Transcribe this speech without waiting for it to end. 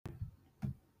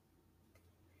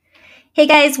Hey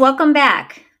guys, welcome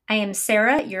back. I am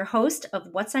Sarah, your host of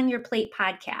What's on Your Plate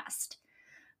podcast.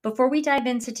 Before we dive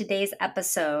into today's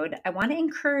episode, I want to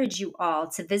encourage you all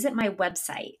to visit my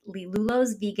website,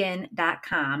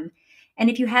 lilulosvegan.com. And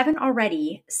if you haven't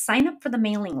already, sign up for the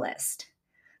mailing list.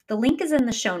 The link is in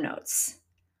the show notes.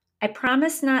 I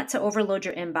promise not to overload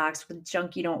your inbox with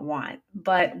junk you don't want,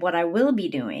 but what I will be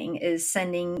doing is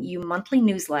sending you monthly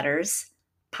newsletters,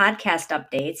 podcast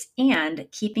updates, and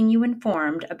keeping you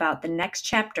informed about the next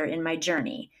chapter in my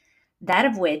journey, that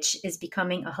of which is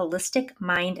becoming a holistic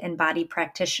mind and body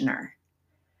practitioner.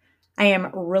 I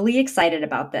am really excited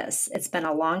about this. It's been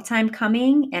a long time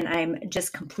coming, and I'm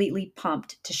just completely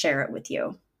pumped to share it with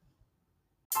you.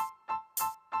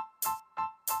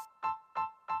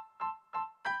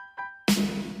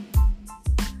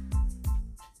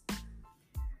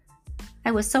 I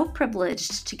was so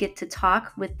privileged to get to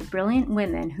talk with the brilliant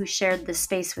women who shared this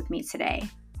space with me today.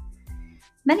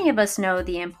 Many of us know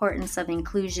the importance of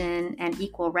inclusion and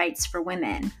equal rights for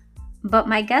women, but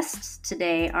my guests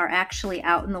today are actually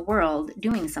out in the world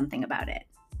doing something about it.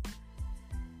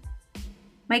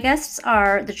 My guests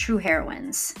are the true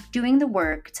heroines, doing the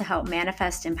work to help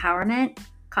manifest empowerment,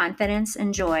 confidence,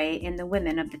 and joy in the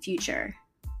women of the future.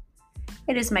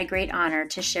 It is my great honor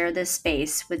to share this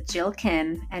space with Jill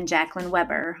Kim and Jacqueline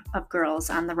Weber of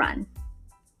Girls on the Run.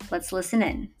 Let's listen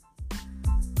in.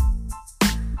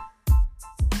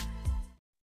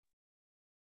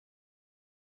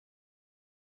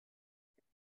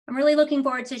 I'm really looking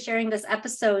forward to sharing this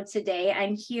episode today.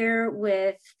 I'm here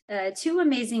with two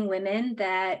amazing women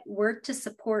that work to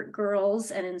support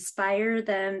girls and inspire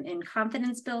them in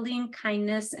confidence building,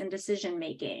 kindness, and decision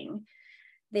making.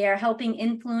 They are helping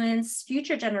influence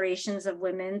future generations of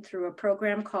women through a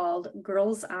program called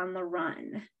Girls on the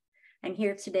Run. I'm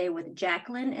here today with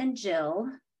Jacqueline and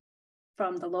Jill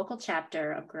from the local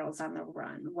chapter of Girls on the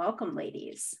Run. Welcome,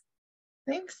 ladies.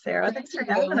 Thanks, Sarah. Thanks for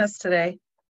having us today.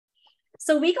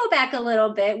 So we go back a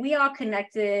little bit. We all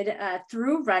connected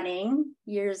through running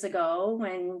years ago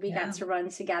when we got to run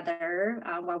together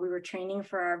while we were training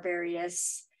for our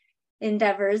various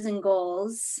endeavors and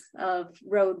goals of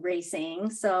road racing.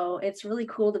 So it's really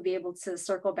cool to be able to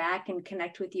circle back and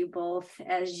connect with you both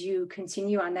as you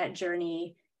continue on that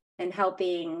journey and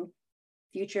helping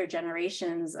future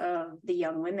generations of the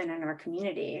young women in our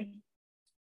community.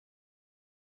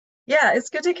 Yeah, it's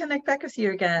good to connect back with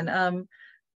you again.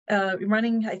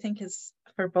 Running, I think, is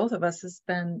for both of us has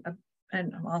been,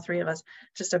 and all three of us,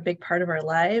 just a big part of our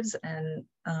lives. And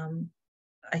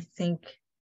I think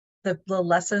the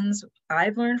lessons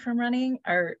I've learned from running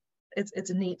are,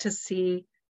 it's neat to see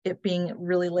it being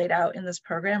really laid out in this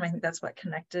program. I think that's what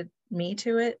connected me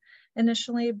to it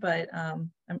initially, but I'm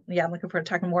looking forward to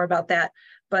talking more about that.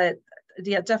 But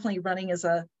yeah, definitely running is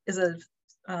a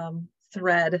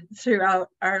thread throughout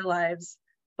our lives,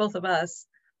 both of us.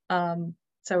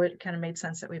 So it kind of made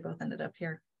sense that we both ended up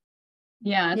here.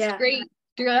 Yeah, it's great.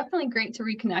 Definitely great to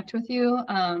reconnect with you.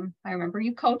 I remember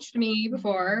you coached me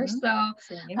before, so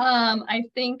I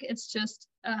think it's just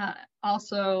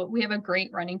also we have a great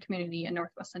running community in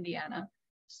Northwest Indiana,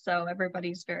 so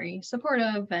everybody's very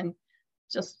supportive and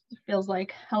just feels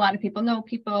like a lot of people know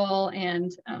people,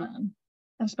 and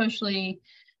especially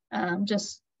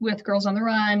just with Girls on the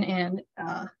Run and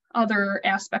other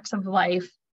aspects of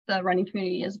life, the running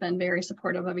community has been very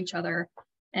supportive of each other,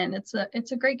 and it's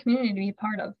a great community to be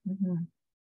part of. Mm-hmm.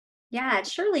 Yeah, it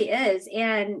surely is.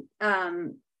 And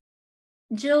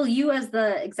Jill, you as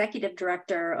the executive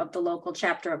director of the local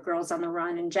chapter of Girls on the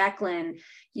Run, and Jacqueline,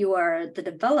 you are the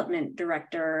development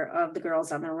director of the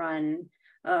Girls on the Run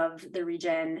of the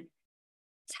region.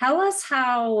 Tell us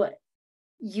how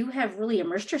you have really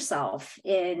immersed yourself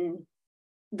in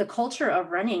the culture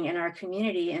of running in our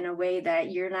community in a way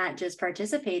that you're not just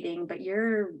participating, but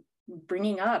you're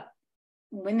bringing up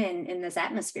women in this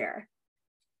atmosphere.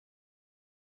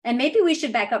 And maybe we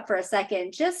should back up for a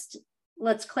second. Just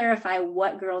let's clarify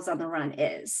what Girls on the Run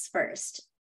is first.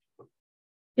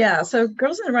 Yeah, so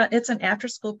Girls on the Run, it's an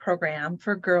after-school program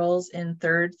for girls in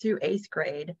 3rd through 8th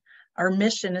grade. Our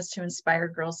mission is to inspire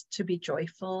girls to be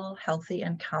joyful, healthy,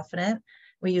 and confident.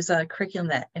 We use a curriculum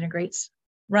that integrates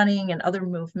running and other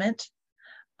movement.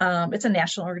 It's a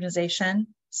national organization,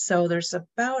 so there's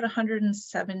about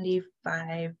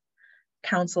 175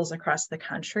 councils across the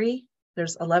country.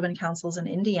 There's 11 councils in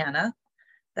Indiana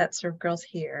that serve girls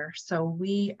here. So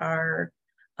we are,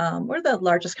 we're the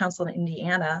largest council in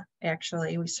Indiana,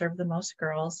 actually. We serve the most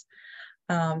girls.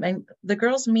 And the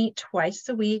girls meet twice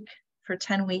a week for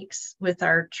 10 weeks with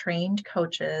our trained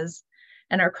coaches.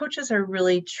 And our coaches are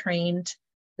really trained.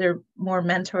 They're more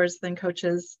mentors than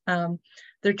coaches.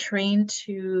 They're trained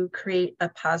to create a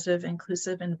positive,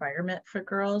 inclusive environment for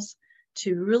girls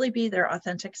to really be their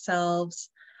authentic selves,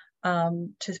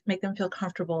 to make them feel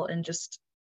comfortable in just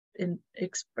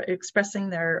expressing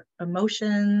their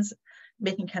emotions,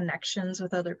 making connections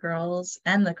with other girls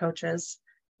and the coaches.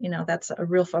 That's a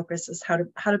real focus, is how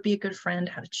to be a good friend,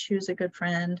 how to choose a good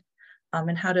friend,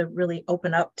 and how to really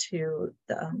open up to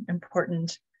the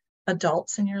important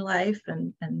adults in your life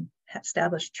and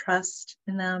establish trust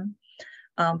in them.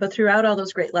 But throughout all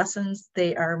those great lessons,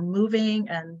 they are moving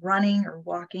and running or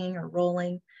walking or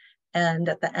rolling. And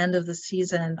at the end of the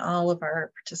season, all of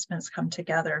our participants come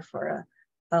together for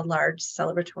a large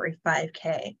celebratory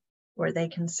 5K where they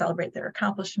can celebrate their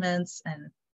accomplishments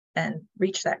and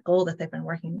reach that goal that they've been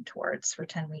working towards for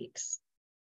 10 weeks.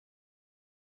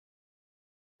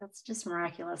 That's just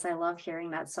miraculous. I love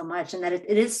hearing that so much, and that it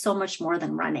is so much more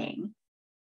than running.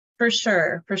 For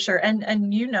sure. And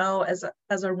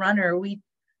as a runner,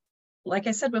 like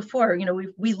I said before,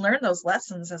 we learn those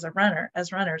lessons as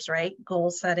runners, right? Goal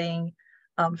setting,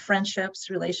 friendships,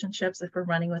 relationships. If we're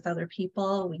running with other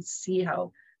people, we see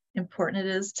how important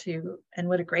it is and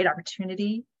what a great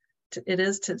opportunity it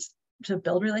is to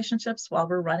build relationships while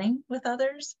we're running with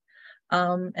others.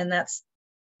 And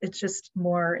it's just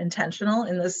more intentional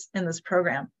in this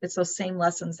program. It's those same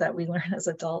lessons that we learn as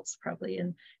adults, probably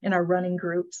in our running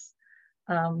groups,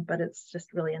 but it's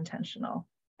just really intentional.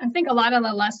 I think a lot of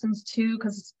the lessons too,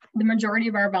 because the majority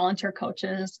of our volunteer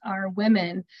coaches are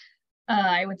women,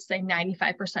 I would say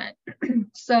 95%.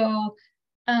 So,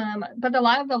 but a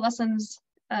lot of the lessons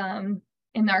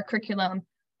in our curriculum,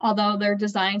 although they're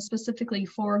designed specifically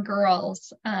for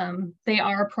girls, they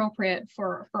are appropriate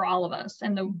for all of us,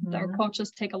 and the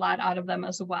coaches take a lot out of them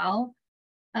as well.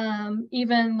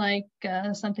 Even like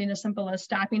something as simple as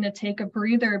stopping to take a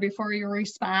breather before you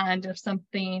respond. If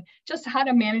something, just how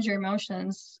to manage your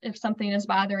emotions. If something is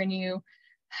bothering you,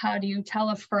 how do you tell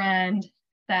a friend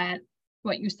that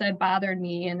what you said bothered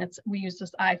me? And we use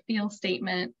this I feel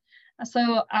statement.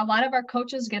 So a lot of our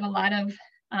coaches get a lot of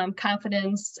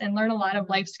confidence and learn a lot of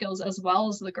life skills as well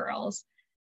as the girls.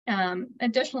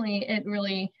 Additionally, it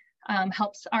really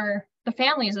helps the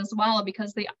families as well,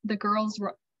 because the girls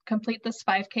complete this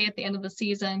 5K at the end of the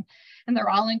season, and they're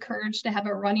all encouraged to have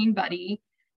a running buddy.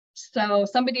 So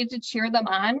somebody to cheer them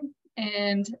on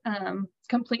and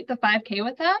complete the 5K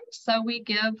with them. So we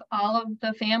give all of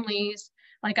the families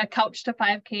like a Couch to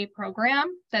 5K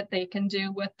program that they can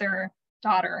do with their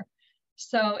daughter.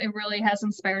 So it really has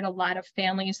inspired a lot of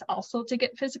families also to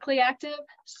get physically active.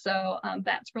 So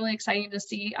that's really exciting to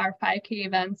see. Our 5K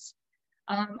events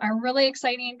are really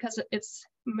exciting because it's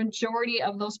majority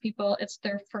of those people, it's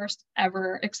their first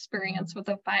ever experience with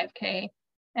a 5K.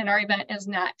 And our event is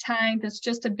not timed. It's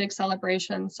just a big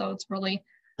celebration. So it's really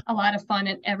a lot of fun,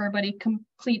 and everybody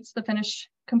completes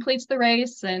the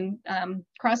race and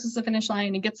crosses the finish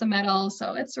line and gets a medal.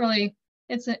 So it's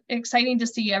exciting to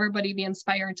see everybody be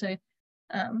inspired to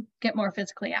get more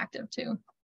physically active too.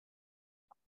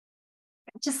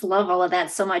 I just love all of that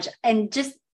so much. And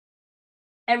just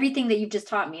everything that you've just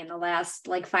taught me in the last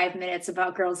 5 minutes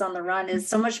about Girls on the Run is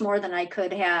so much more than I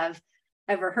could have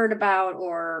ever heard about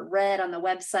or read on the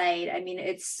website. I mean,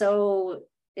 it's so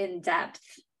in depth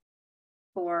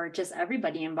for just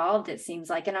everybody involved, it seems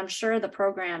like. And I'm sure the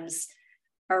programs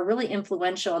are really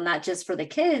influential, not just for the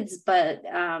kids, but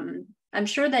I'm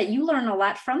sure that you learn a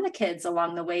lot from the kids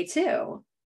along the way too.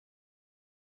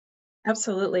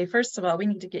 Absolutely. First of all, we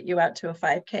need to get you out to a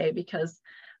 5K because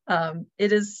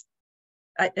that's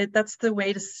the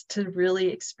way to really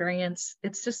experience.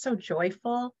 It's just so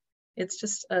joyful. It's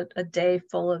just a day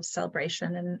full of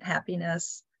celebration and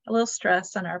happiness, a little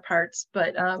stress on our parts,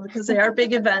 but because they are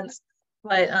big events.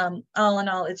 But all in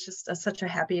all, it's just such a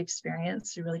happy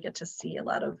experience. You really get to see a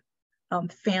lot of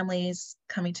families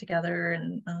coming together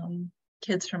and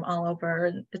kids from all over.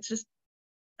 And it's just,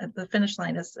 the finish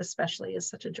line is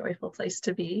such a joyful place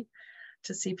to be,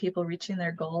 to see people reaching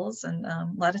their goals, and a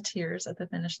lot of tears at the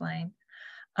finish line.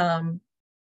 And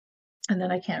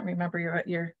then I can't remember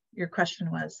your question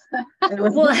was.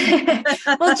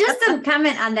 Well, just to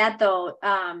comment on that though,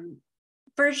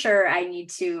 for sure I need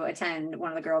to attend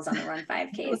one of the Girls on the Run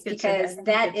 5Ks, because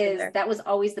that was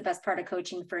always the best part of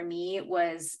coaching for me,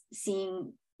 was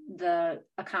seeing the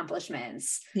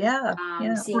accomplishments.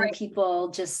 Seeing people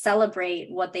just celebrate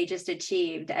what they just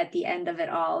achieved at the end of it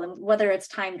all, and whether it's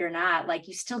timed or not,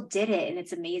 you still did it and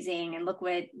it's amazing, and look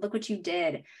what you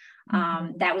did.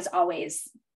 That was always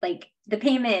the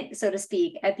payment, so to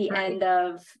speak, at the end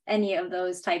of any of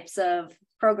those types of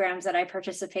programs that I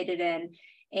participated in.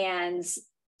 And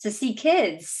to see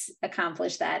kids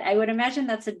accomplish that, I would imagine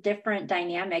that's a different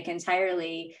dynamic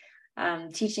entirely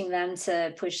teaching them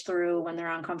to push through when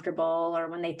they're uncomfortable or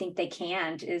when they think they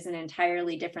can't is an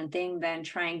entirely different thing than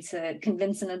trying to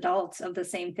convince an adult of the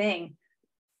same thing.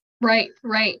 Right.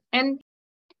 And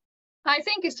I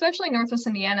think especially Northwest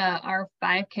Indiana, our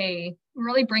 5K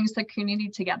really brings the community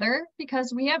together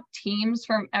because we have teams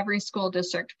from every school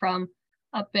district, from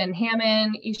up in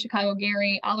Hammond, East Chicago,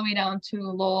 Gary, all the way down to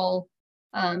Lowell,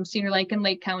 Cedar Lake, and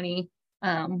Lake County.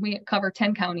 We cover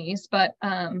 10 counties, but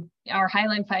our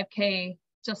Highland 5K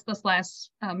just this last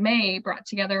May brought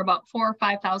together about 4,000 or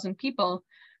 5,000 people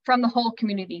from the whole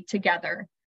community together.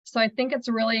 So I think it's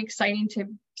really exciting to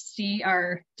see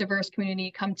our diverse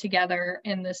community come together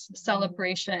in this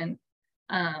celebration.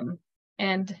 I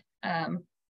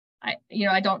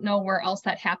don't know where else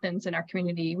that happens in our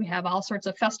community. We have all sorts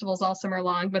of festivals all summer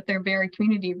long, but they're very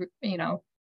community,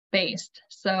 based.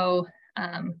 So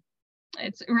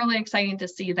it's really exciting to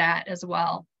see that as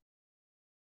well.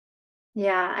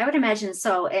 Yeah, I would imagine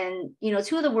so. And,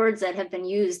 two of the words that have been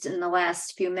used in the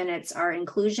last few minutes are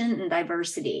inclusion and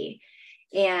diversity.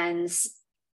 And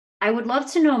I would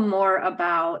love to know more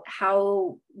about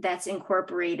how that's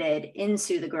incorporated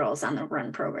into the Girls on the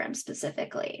Run program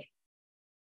specifically.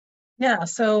 Yeah,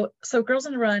 so Girls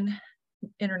on the Run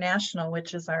International,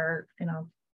 which is our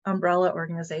umbrella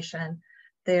organization,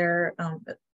 they're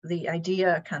the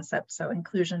idea concept, so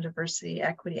inclusion, diversity,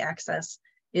 equity, access,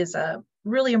 is a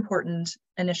really important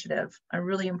initiative, a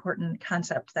really important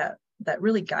concept that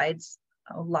really guides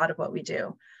a lot of what we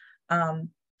do.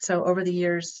 So over the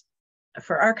years,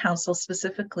 for our council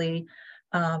specifically,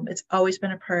 it's always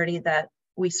been a priority that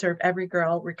we serve every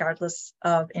girl regardless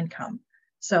of income.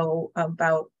 So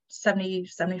about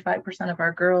 70-75% of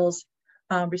our girls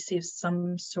receive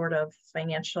some sort of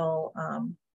financial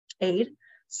aid.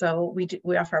 So we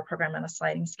offer our program on a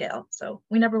sliding scale. So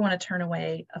we never want to turn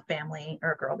away a family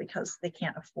or a girl because they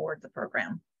can't afford the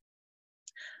program.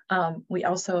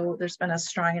 There's been a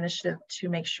strong initiative to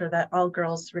make sure that all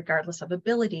girls, regardless of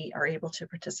ability, are able to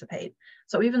participate.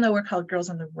 So even though we're called Girls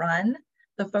on the Run,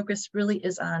 the focus really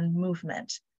is on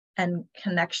movement and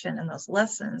connection in those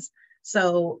lessons.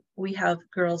 So we have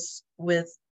girls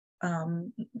with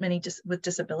with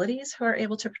disabilities who are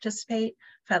able to participate.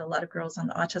 I've had a lot of girls on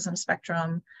the autism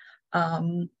spectrum,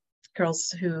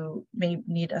 girls who may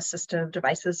need assistive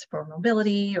devices for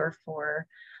mobility or for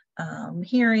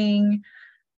hearing.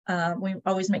 We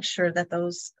always make sure that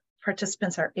those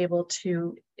participants are able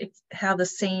to have the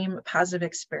same positive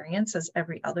experience as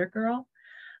every other girl.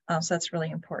 So that's really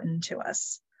important to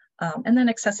us. And then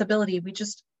accessibility,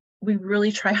 we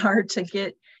really try hard to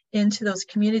get into those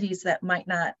communities that might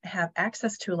not have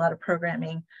access to a lot of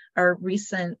programming. Over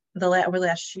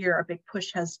last year, our big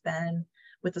push has been,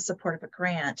 with the support of a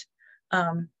grant,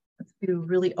 to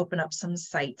really open up some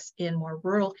sites in more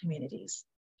rural communities,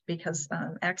 because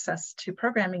access to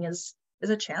programming is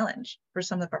a challenge for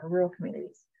some of our rural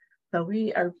communities. So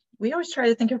we always try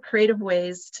to think of creative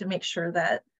ways to make sure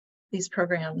that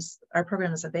our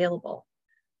program is available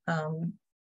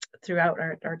throughout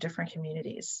our different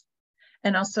communities.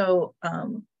 And also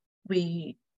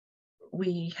we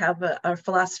have a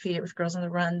philosophy with Girls on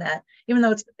the Run that even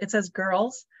though it says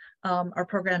girls, our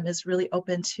program is really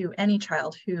open to any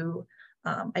child who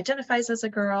identifies as a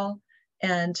girl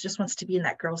and just wants to be in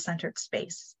that girl-centered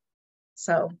space.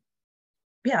 So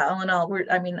yeah, all in all,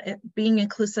 being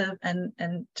inclusive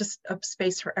and just a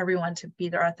space for everyone to be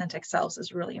their authentic selves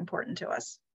is really important to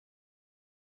us.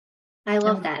 I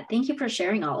love that. Thank you for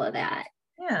sharing all of that.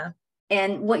 Yeah.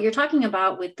 And what you're talking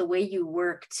about with the way you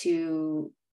work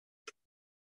to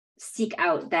seek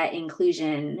out that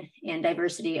inclusion and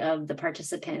diversity of the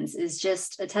participants is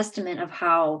just a testament of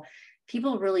how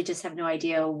people really just have no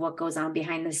idea what goes on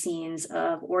behind the scenes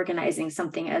of organizing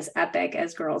something as epic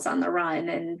as Girls on the Run,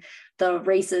 and the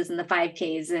races and the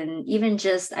 5Ks, and even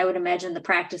just, I would imagine, the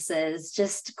practices.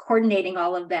 Just coordinating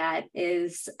all of that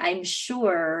is, I'm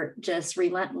sure, just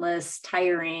relentless,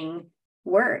 tiring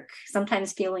work,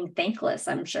 sometimes feeling thankless,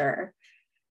 I'm sure.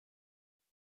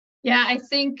 Yeah, I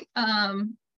think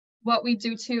what we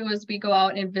do too is we go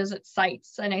out and visit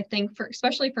sites. And I think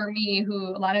especially for me,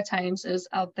 who a lot of times is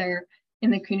out there in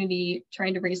the community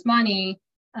trying to raise money,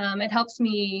 it helps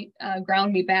me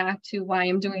ground me back to why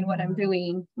I'm doing what I'm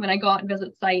doing when I go out and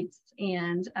visit sites,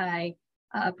 and I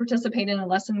participate in a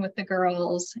lesson with the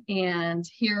girls and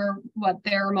hear what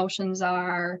their emotions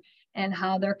are and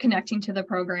how they're connecting to the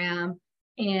program,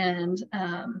 and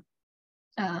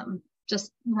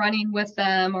just running with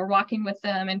them or walking with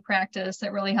them in practice.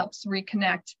 It really helps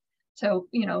reconnect to,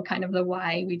 kind of the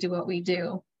why we do what we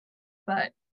do.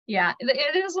 But yeah,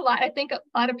 it is a lot. I think a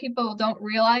lot of people don't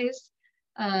realize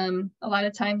A lot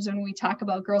of times when we talk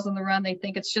about Girls on the Run, they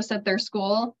think it's just at their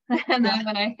school. And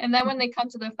then when they come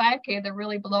to the 5K, they're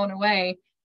really blown away.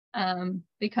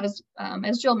 Because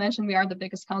as Jill mentioned, we are the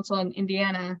biggest council in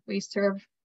Indiana. We serve,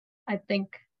 I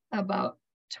think, about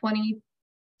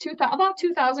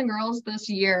 2,000 girls this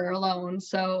year alone.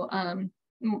 So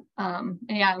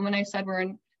yeah, when I said we're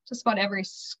in just about every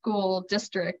school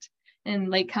district in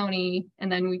Lake County,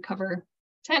 and then we cover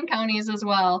 10 counties as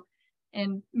well,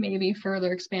 and maybe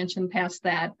further expansion past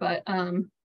that, but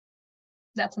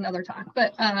that's another talk.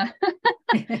 But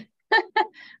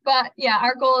but yeah,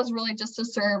 our goal is really just to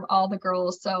serve all the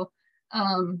girls. So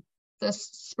this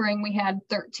spring we had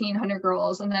 1,300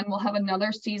 girls, and then we'll have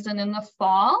another season in the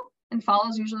fall, and fall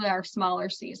is usually our smaller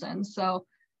season, so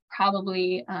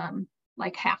probably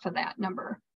like half of that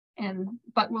number.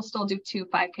 But we'll still do 2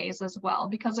 5Ks as well,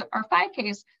 because our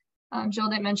 5Ks, Jill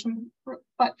didn't mention,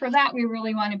 but for that we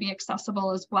really want to be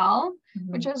accessible as well,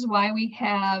 which is why we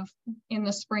have in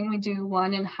the spring we do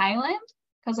one in Highland,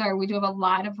 because we do have a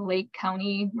lot of Lake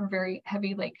County. We're very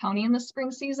heavy Lake County in the spring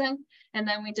season, and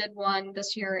then we did one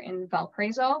this year in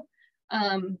Valparaiso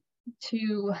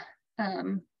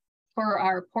for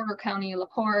our Porter County,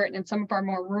 LaPorte, and some of our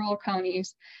more rural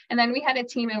counties. And then we had a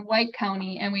team in White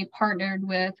County, and we partnered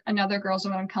with another Girls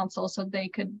on Run council so they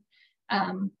could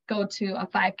go to a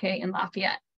 5K in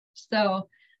Lafayette. So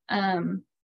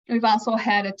we've also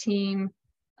had a team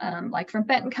like from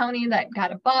Benton County that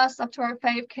got a bus up to our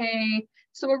 5K.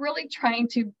 So we're really trying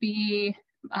to be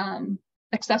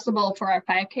accessible for our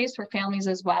 5Ks for families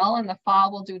as well. In the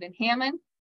fall, we'll do it in Hammond,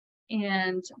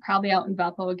 and probably out in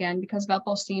Valpo again, because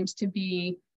Valpo seems to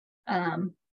be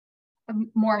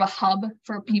more of a hub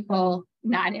for people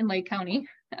not in Lake County.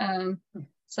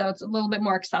 So it's a little bit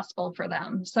more accessible for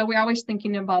them. So we're always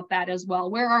thinking about that as well.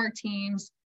 Where are our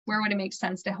teams? Where would it make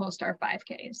sense to host our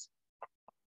 5Ks?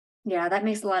 Yeah, that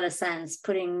makes a lot of sense.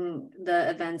 Putting the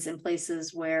events in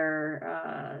places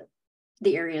where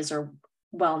the areas are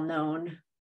well known,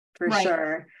 for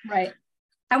sure. Right.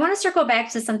 I want to circle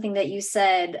back to something that you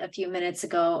said a few minutes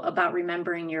ago about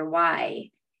remembering your why.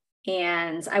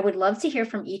 And I would love to hear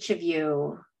from each of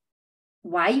you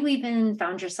why you even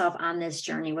found yourself on this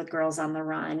journey with Girls on the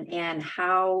Run, and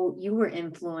how you were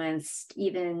influenced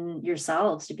even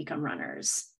yourselves to become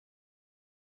runners.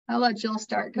 I'll let Jill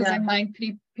start, because mine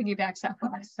piggybacks off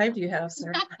of us. I do have,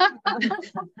 sir.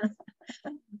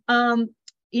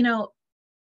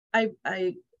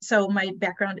 So my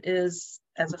background is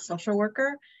as a social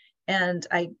worker, and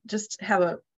I just have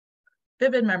a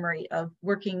vivid memory of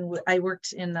I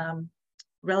worked in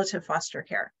relative foster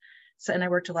care. So, and I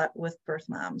worked a lot with birth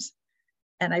moms.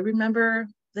 And I remember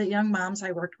the young moms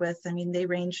I worked with, I mean, they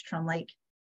ranged from like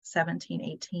 17,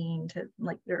 18 to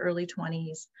like their early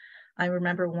 20s. I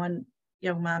remember one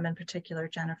young mom in particular,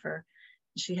 Jennifer,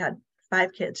 she had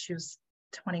 5 kids. She was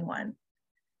 21.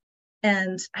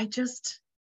 And I just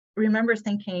remember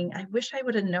thinking, I wish I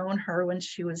would have known her when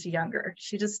she was younger.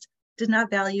 She just did not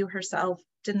value herself,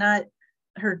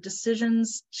 her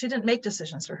decisions. She didn't make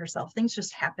decisions for herself. Things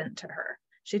just happened to her.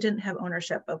 She didn't have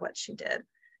ownership of what she did.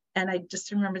 And I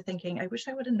just remember thinking, I wish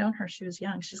I would have known her. She was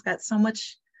young. She's got so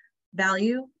much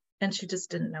value, and she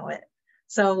just didn't know it.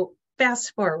 So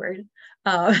fast forward,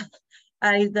 I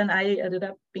ended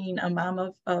up being a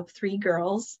mom of 3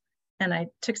 girls, and I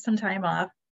took some time off.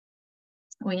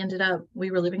 We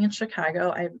were living in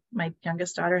Chicago. My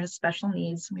youngest daughter has special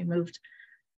needs. We moved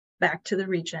back to the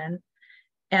region,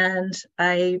 and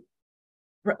I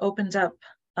opened up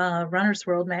Runner's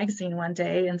World magazine one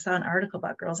day and saw an article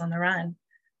about Girls on the Run,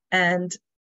 and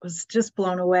was just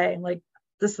blown away. Like,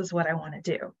 this is what I want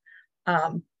to do.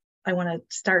 I want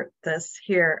to start this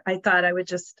here. I thought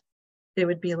it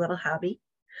would be a little hobby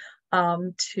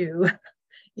to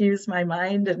use my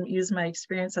mind and use my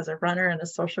experience as a runner and a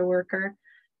social worker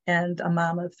and a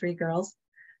mom of 3 girls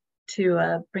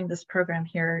to bring this program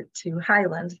here to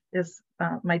Highland.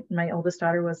 My oldest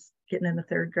daughter was getting in the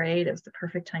 3rd grade. It was the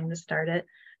perfect time to start it.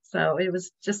 So it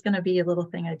was just going to be a little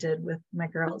thing I did with my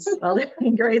girls while they're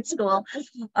in grade school.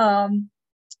 And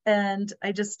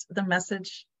the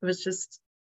message was just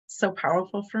so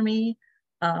powerful for me.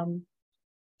 The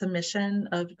mission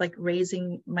of like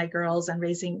raising my girls and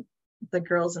raising the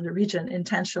girls in the region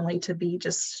intentionally to be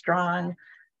just strong,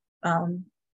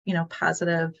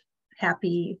 positive,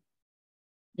 happy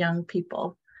young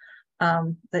people.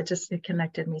 It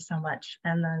connected me so much.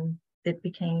 And then it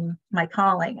became my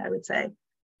calling, I would say,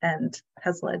 and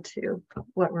has led to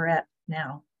what we're at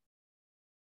now.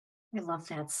 I love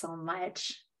that so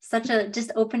much.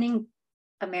 Just opening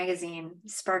a magazine,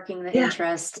 sparking the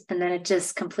interest, and then it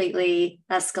just completely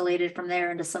escalated from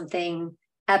there into something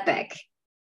epic.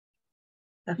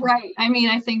 Right. I mean,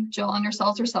 I think Jill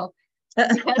undersells herself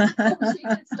because she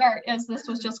did start as this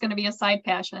was just going to be a side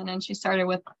passion, and she started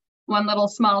with one little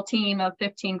small team of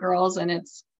 15 girls, and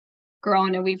it's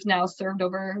grown, and we've now served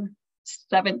over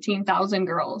 17,000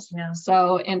 girls. Yeah.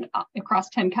 So, and across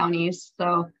 10 counties.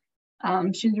 So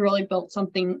she's really built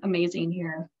something amazing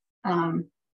here.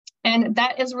 And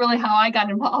that is really how I got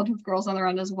involved with Girls on the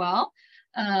Run as well.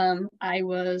 I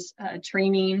was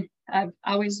training. I've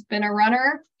always been a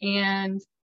runner, and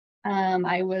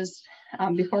I was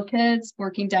before kids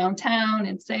working downtown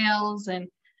in sales. And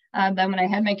then when I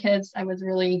had my kids, I was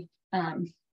really,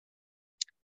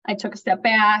 I took a step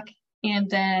back and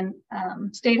then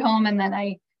stayed home. And then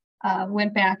I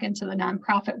went back into the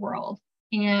nonprofit world.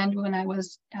 And when I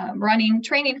was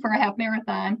training for a half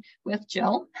marathon with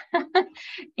Jill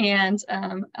and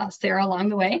Sarah along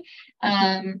the way,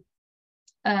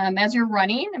 as you're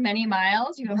running many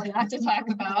miles, you have a lot to talk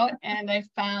about. And I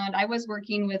found I was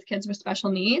working with kids with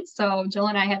special needs. So Jill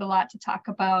and I had a lot to talk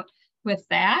about with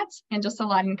that, and just a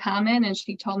lot in common. And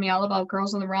she told me all about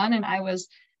Girls on the Run. And I was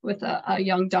with a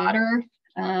young daughter,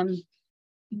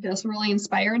 just really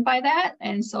inspired by that.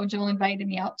 And so Jill invited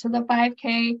me out to the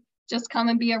 5K, just come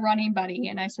and be a running buddy.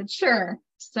 And I said, sure.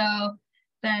 So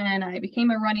then I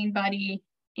became a running buddy,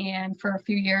 and for a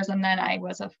few years, and then I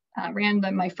was ran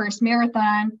my first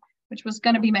marathon, which was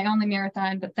going to be my only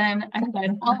marathon. But then I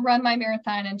said, I'll run my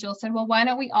marathon. And Jill said, well, why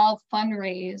don't we all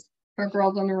fundraise for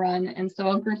Girls on the Run? And so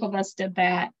a group of us did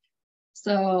that.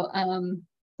 So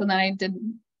then I did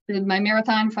my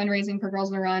marathon fundraising for Girls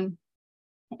on the Run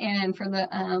and for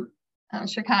the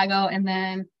Chicago. And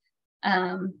then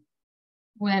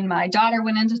when my daughter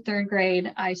went into third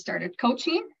grade, I started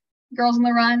coaching Girls on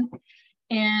the Run.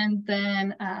 And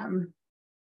then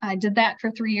I did that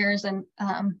for 3 years. And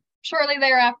shortly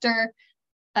thereafter,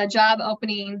 a job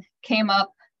opening came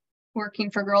up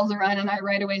working for Girls on the Run. And I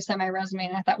right away sent my resume,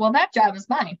 and I thought, well, that job is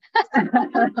mine.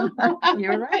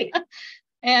 You're right.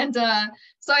 And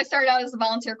so I started out as a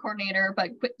volunteer coordinator, but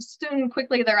soon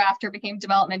quickly thereafter became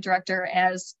development director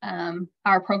as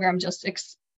our program just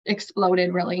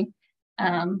exploded really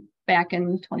back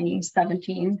in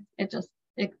 2017. It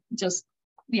just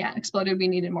exploded. We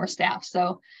needed more staff.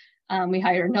 So we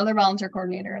hired another volunteer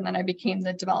coordinator, and then I became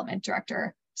the development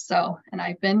director. So, and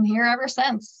I've been here ever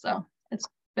since. So it's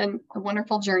been a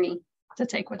wonderful journey to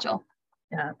take with Jill.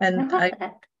 Yeah. And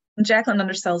Jacqueline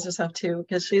undersells herself too,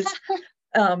 because she's,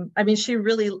 I mean,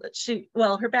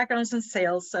 her background is in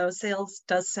sales. So sales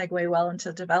does segue well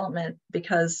into development,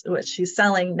 because what she's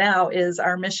selling now is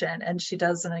our mission, and she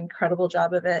does an incredible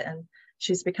job of it. And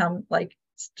she's become like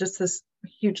just this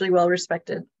hugely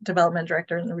well-respected development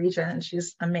director in the region, and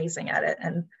she's amazing at it,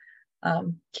 and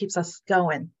keeps us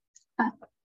going.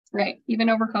 Right. Even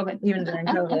over COVID. Even during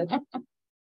COVID.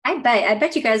 I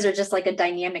bet you guys are just like a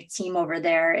dynamic team over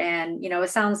there. And, it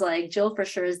sounds like Jill for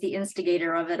sure is the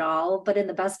instigator of it all, but in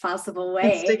the best possible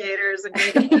way. Instigator is a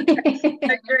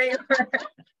great word.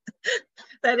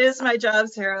 That is my job,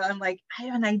 Sarah. I'm like, I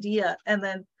have an idea. And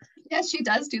then. Yes, she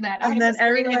does do that. And then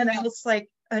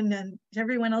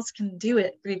everyone else can do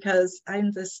it, because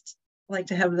I'm just like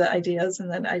to have the ideas.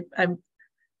 And then I'm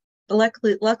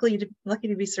lucky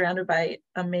to be surrounded by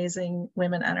amazing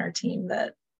women on our team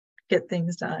that get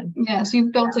things done. Yes,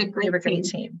 you've built a great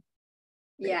team.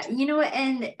 Yeah,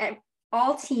 and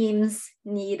all teams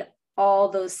need all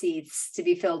those seats to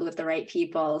be filled with the right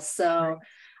people. So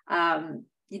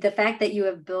the fact that you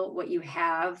have built what you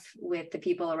have with the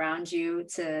people around you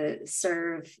to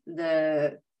serve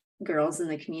the girls in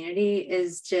the community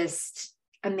is just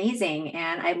amazing.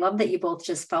 And I love that you both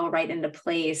just fell right into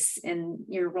place in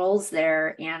your roles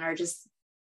there and are just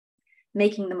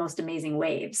making the most amazing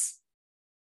waves.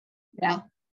 Yeah.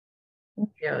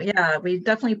 Thank you. Yeah, we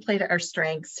definitely played to our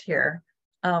strengths here.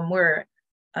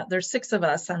 There's 6 of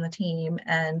us on the team,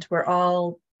 and we're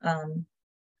all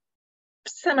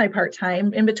semi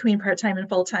part-time, in between part-time and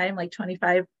full-time, like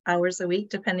 25 hours a week,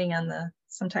 depending on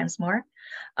sometimes more.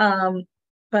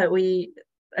 But we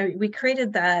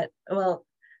created that. Well,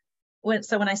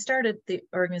 when I started the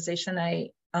organization,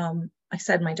 I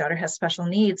said my daughter has special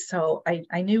needs, so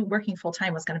I knew working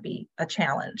full-time was going to be a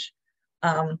challenge.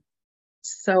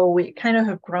 So we kind of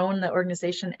have grown the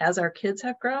organization as our kids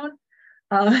have grown,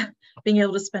 being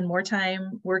able to spend more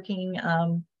time working.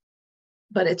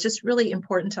 But it's just really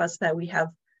important to us that we have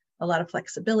a lot of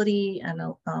flexibility and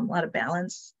a lot of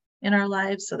balance in our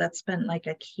lives. So that's been like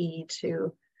a key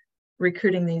to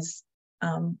recruiting these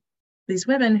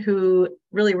women who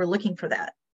really were looking for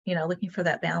that, looking for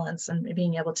that balance and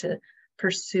being able to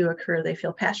pursue a career they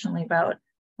feel passionately about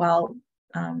while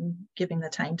giving the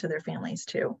time to their families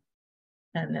too.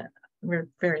 And we're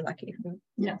very lucky.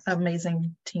 Yes.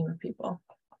 Amazing team of people.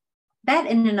 That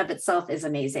in and of itself is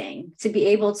amazing, to be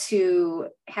able to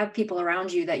have people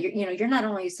around you that you're not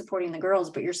only supporting the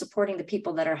girls, but you're supporting the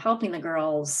people that are helping the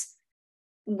girls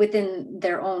within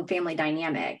their own family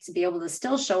dynamic, to be able to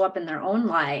still show up in their own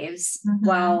lives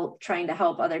while trying to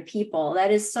help other people.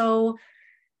 That is so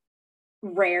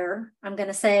rare, I'm going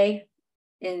to say.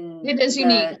 It is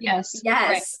unique. Yes.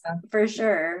 Right. For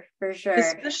sure.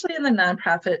 Especially in the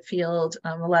nonprofit field.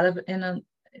 A lot of in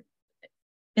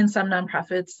some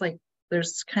nonprofits, like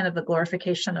there's kind of the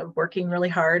glorification of working really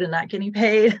hard and not getting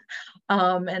paid.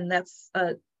 And that's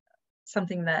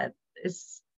something that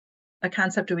is a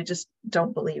concept we just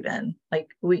don't believe in. Like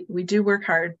we do work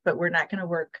hard, but we're not going to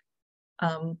work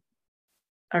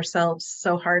ourselves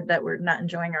so hard that we're not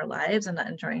enjoying our lives and not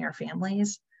enjoying our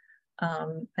families.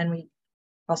 And we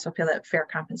also feel that fair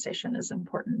compensation is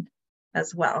important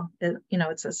as well.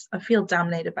 It's a field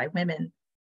dominated by women,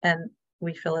 and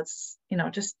we feel it's,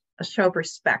 just a show of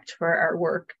respect for our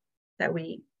work that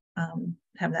we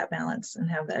have that balance and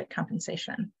have that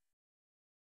compensation.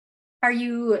 Are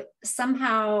you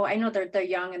somehow, I know they're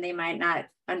young and they might not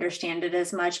understand it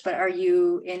as much, but are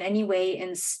you in any way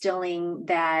instilling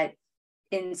that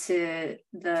into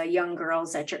the young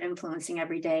girls that you're influencing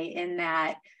every day, in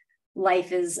that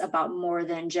life is about more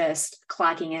than just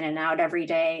clocking in and out every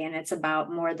day, and it's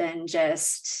about more than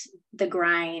just the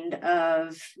grind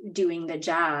of doing the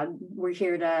job? We're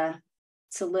here to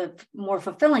live more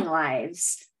fulfilling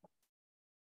lives.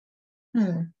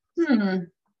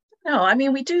 No, I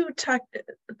mean, we do talk,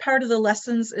 part of the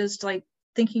lessons is like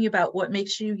thinking about what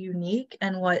makes you unique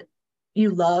and what you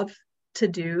love to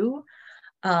do.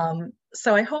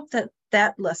 So I hope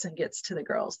that lesson gets to the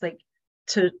girls, like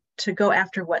to go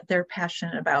after what they're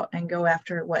passionate about and go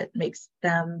after what makes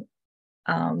them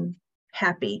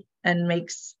happy and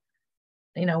makes,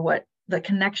 what the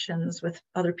connections with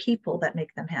other people that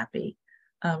make them happy.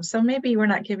 So maybe we're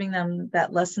not giving them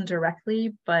that lesson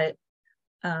directly, but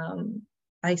I'm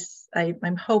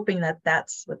hoping that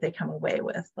that's what they come away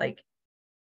with, like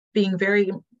being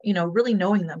very, really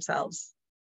knowing themselves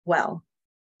well,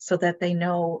 so that they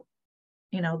know,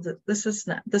 that this is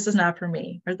not for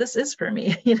me, or this is for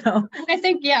me, I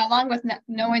think, along with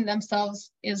knowing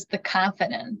themselves is the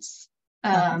confidence,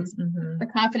 the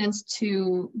confidence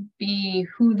to be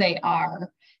who they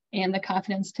are, and the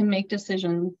confidence to make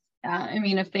decisions.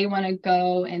 If they want to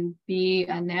go and be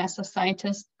a NASA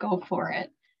scientist, go for it.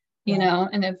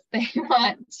 And if they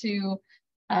want to,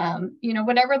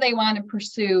 whatever they want to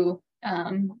pursue,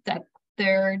 that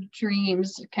their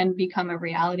dreams can become a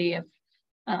reality. If,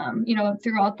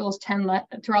 throughout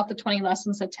throughout the 20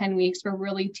 lessons of 10 weeks, we're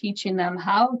really teaching them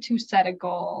how to set a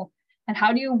goal and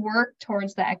how do you work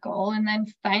towards that goal. And then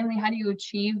finally, how do you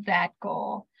achieve that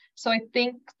goal? So I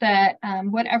think that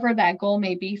whatever that goal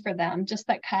may be for them, just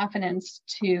that confidence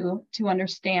to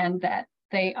understand that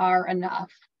they are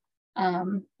enough.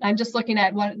 I'm just looking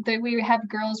at we have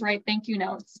girls write thank you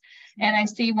notes, and I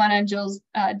see one on Jill's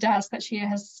desk that she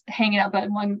has hanging up, but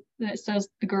one that says,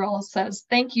 the girl says,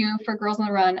 "Thank you for Girls on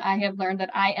the Run. I have learned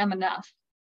that I am enough."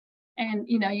 And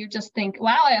you just think,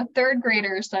 wow, a third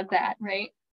grader said that, right?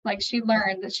 Like she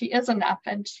learned that she is enough,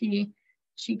 and she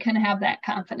can have that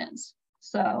confidence.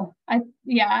 So I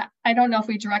don't know if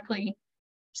we directly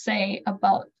say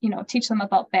about, teach them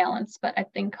about balance, but I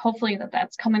think hopefully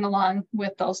that's coming along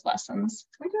with those lessons.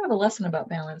 We do have a lesson about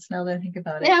balance now that I think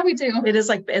about it. Yeah, we do. It is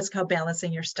it's called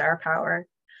Balancing Your Star Power.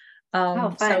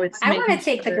 Fun. So I want to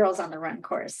take the Girls on the Run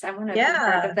course. I want to be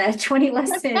part of that 20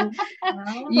 lesson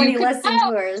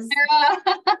course.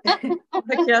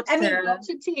 Such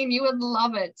a team, you would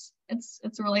love it.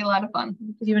 It's really a lot of fun.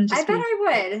 I bet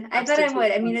I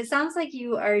would. I mean, it sounds like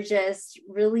you are just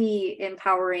really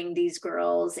empowering these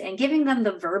girls and giving them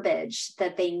the verbiage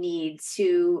that they need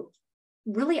to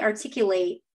really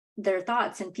articulate their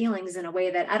thoughts and feelings in a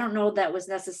way that I don't know that was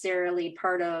necessarily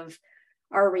part of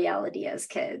our reality as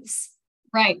kids.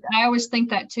 Right. I always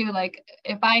think that too. Like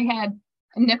if I had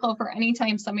a nickel for any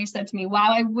time somebody said to me,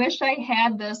 wow, I wish I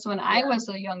had this when I was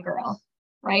a young girl.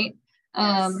 Right.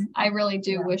 Yes. I really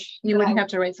do wish you wouldn't have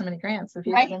to write so many grants if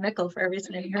you had a nickel for every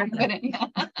time you heard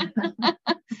them.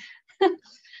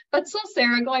 But so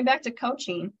Sarah, going back to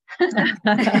coaching,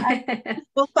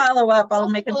 we'll follow up. I'll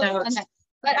make a note.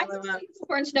 But I think it's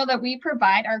important to know that we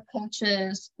provide our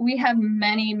coaches. We have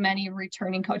many, many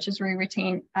returning coaches. We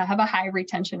have a high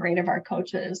retention rate of our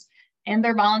coaches, and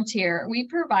they're volunteer. We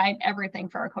provide everything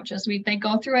for our coaches. They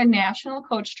go through a national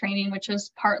coach training, which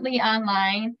is partly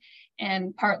online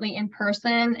and partly in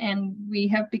person. And we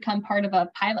have become part of a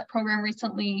pilot program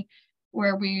recently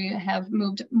where we have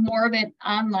moved more of it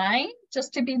online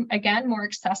just to be, again, more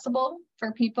accessible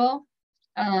for people,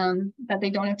 that they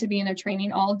don't have to be in a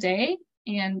training all day.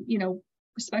 And, you know,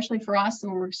 especially for us,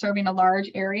 when we're serving a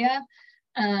large area.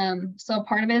 So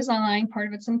part of it is online, part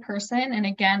of it's in person. And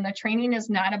again, the training is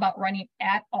not about running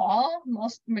at all.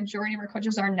 Majority of our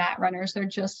coaches are not runners. They're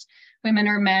just women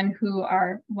or men who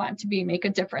want to make a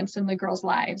difference in the girls'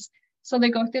 lives. So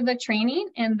they go through the training,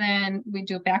 and then we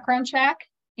do a background check,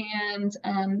 and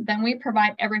then we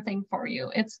provide everything for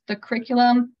you. It's the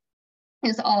curriculum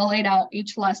is all laid out,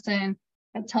 each lesson.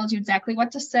 It tells you exactly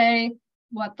what to say,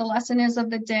 what the lesson is of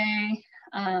the day,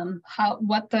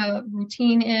 what the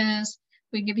routine is.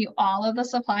 We give you all of the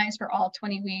supplies for all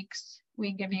 20 weeks.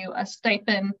 We give you a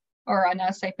stipend, or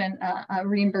not a stipend, a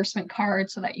reimbursement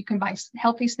card, so that you can buy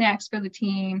healthy snacks for the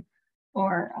team,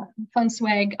 or a fun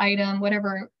swag item,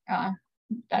 whatever.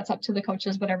 That's up to the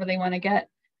coaches, whatever they want to get.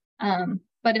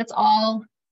 But it's all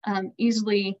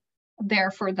easily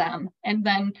there for them. And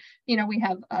then, you know, we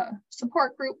have a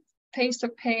support group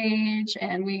Facebook page,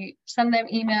 and we send them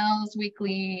emails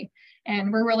weekly,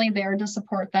 and we're really there to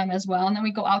support them as well. And then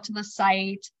we go out to the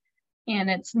site, and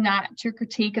it's not to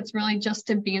critique, it's really just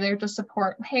to be there to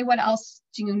support. Hey, what else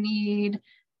do you need?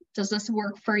 Does this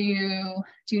work for you?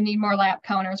 Do you need more lap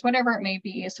counters? Whatever it may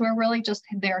be. So we're really just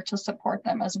there to support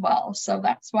them as well. So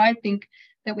that's why I think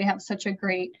that we have such a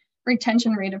great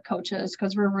retention rate of coaches,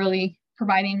 because we're really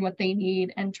providing what they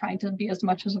need and trying to be as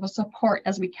much of a support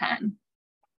as we can.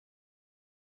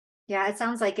 Yeah, it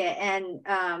sounds like it. And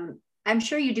I'm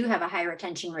sure you do have a high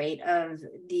retention rate of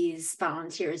these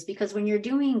volunteers, because when you're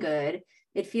doing good,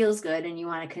 it feels good and you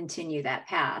want to continue that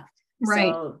path.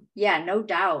 Right. So yeah, no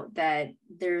doubt that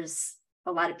there's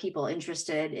a lot of people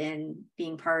interested in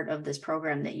being part of this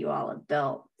program that you all have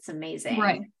built. It's amazing.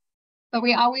 Right. But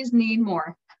we always need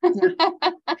more.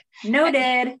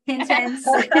 Noted. Intense.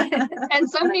 And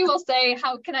somebody will say,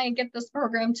 how can I get this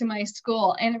program to my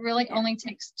school? And it really only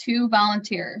takes 2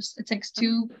 volunteers. It takes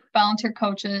 2 volunteer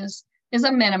coaches is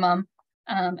a minimum.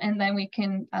 And then we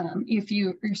can, if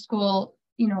your school,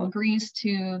 you know, agrees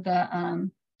to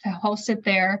to host it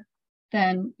there,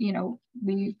 then, you know,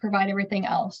 we provide everything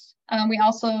else. We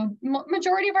also,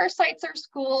 majority of our sites are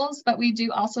schools, but we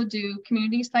do also do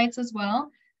community sites as well.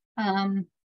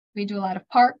 We do a lot of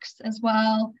parks as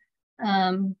well.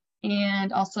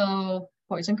 And also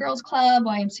Boys and Girls Club,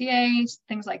 YMCA,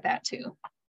 things like that too.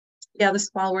 Yeah, this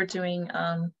fall we're doing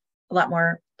a lot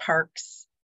more parks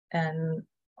and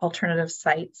alternative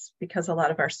sites, because a lot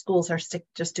of our schools are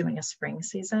just doing a spring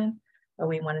season, but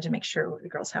we wanted to make sure the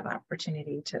girls have an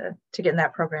opportunity to get in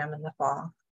that program in the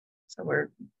fall. So we're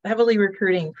heavily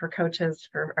recruiting for coaches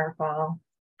for our fall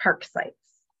park sites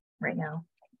right now.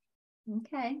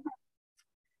 Okay.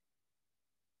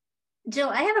 Jill,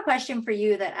 I have a question for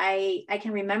you that I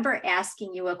can remember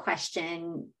asking you a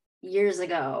question years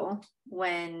ago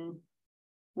when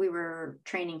we were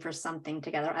training for something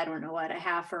together. I don't know what, a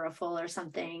half or a full or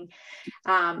something.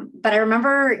 But I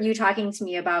remember you talking to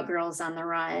me about Girls on the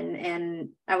Run, and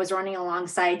I was running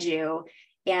alongside you,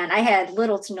 and I had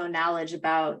little to no knowledge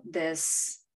about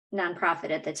this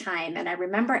nonprofit at the time. And I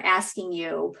remember asking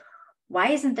you,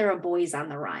 why isn't there a Boys on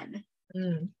the Run?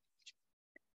 Mm.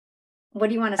 What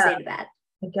do you want to say to that?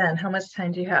 Again, how much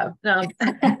time do you have?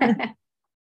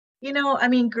 You know, I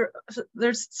mean,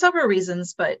 there's several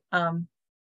reasons, but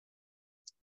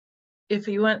if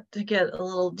you want to get a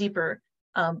little deeper,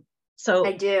 so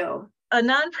I do. A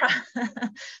nonprofit.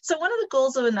 So one of the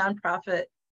goals of a nonprofit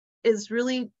is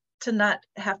really to not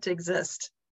have to exist,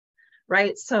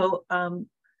 right? So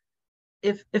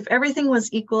if everything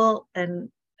was equal and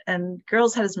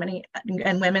girls had as many,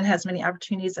 and women has many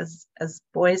opportunities as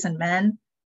boys and men,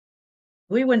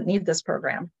 we wouldn't need this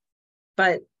program.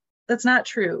 But that's not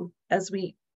true, as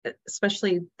we,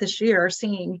 especially this year, are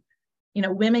seeing, you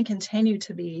know, women continue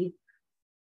to be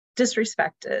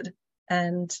disrespected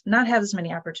and not have as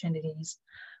many opportunities.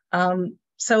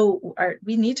 So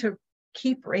we need to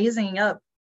keep raising up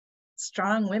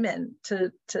strong women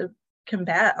to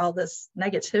combat all this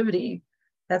negativity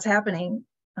that's happening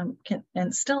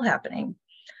and still happening.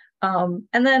 And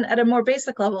then at a more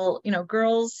basic level, you know,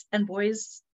 girls and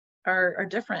boys are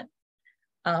different.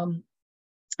 And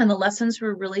the lessons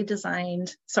were really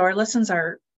designed. So our lessons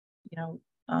are, you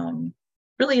know,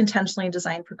 really intentionally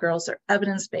designed for girls. They're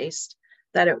evidence-based,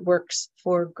 that it works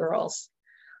for girls.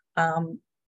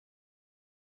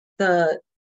 The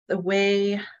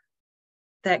way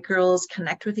that girls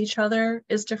connect with each other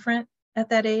is different at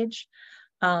that age.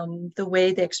 The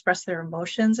way they express their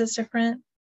emotions is different.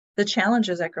 The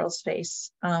challenges that girls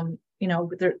face, you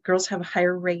know, girls have a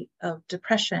higher rate of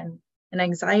depression and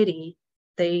anxiety.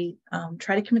 They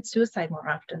try to commit suicide more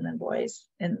often than boys,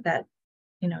 and that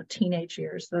teenage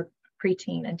years, the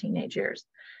preteen and teenage years.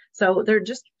 So they're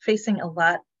just facing a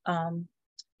lot,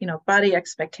 body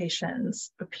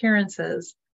expectations,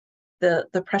 appearances.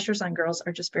 The pressures on girls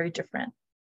are just very different.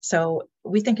 So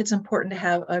we think it's important to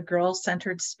have a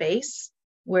girl-centered space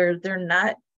where they're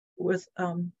not with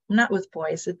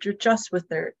boys, they're just with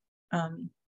their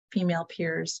female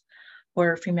peers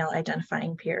or female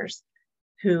identifying peers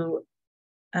who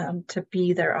to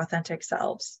be their authentic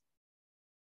selves.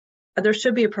 There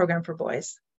should be a program for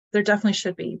boys. There definitely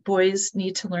should be. Boys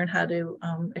need to learn how to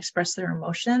express their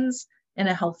emotions in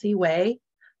a healthy way.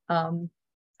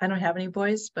 I don't have any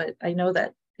boys, but I know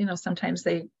that, sometimes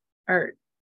they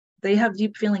have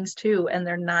deep feelings too, and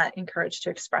they're not encouraged to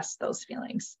express those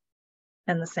feelings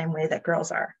in the same way that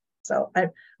girls are. So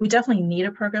we definitely need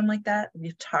a program like that.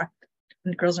 We've talked,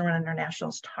 Girls on Run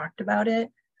International's talked about it.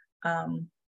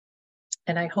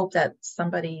 And I hope that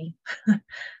somebody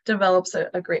develops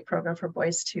a great program for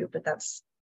boys too, but that's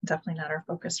definitely not our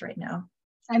focus right now.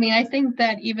 I mean, I think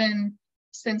that even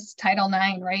since Title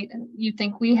IX, right, you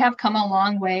think we have come a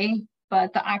long way,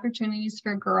 but the opportunities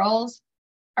for girls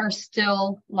are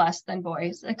still less than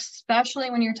boys,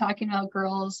 especially when you're talking about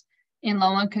girls in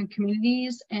low-income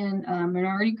communities and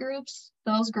minority groups.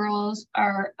 Those girls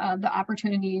are the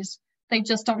opportunities, they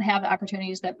just don't have the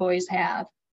opportunities that boys have.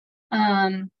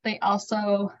 They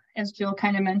also, as Jill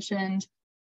kind of mentioned,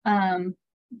 the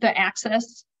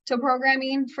access to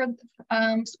programming for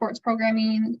sports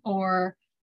programming or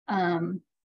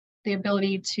the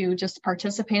ability to just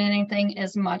participate in anything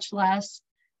is much less.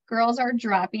 Girls are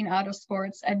dropping out of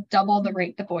sports at double the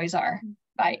rate the boys are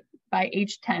by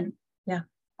age 10. Yeah.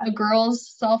 A girl's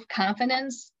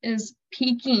self-confidence is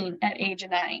peaking at age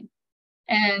 9.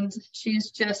 And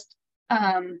she's just,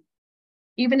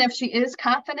 even if she is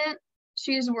confident,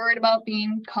 she's worried about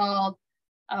being called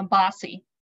bossy.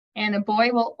 And a boy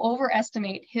will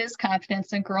overestimate his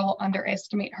confidence and a girl will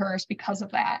underestimate hers because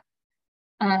of that.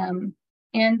 And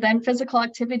then physical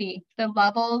activity, the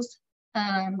levels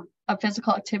of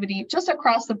physical activity just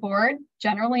across the board,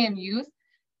 generally in youth,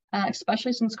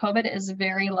 especially since COVID, is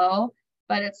very low,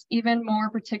 but it's even more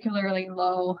particularly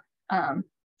low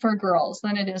for girls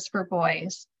than it is for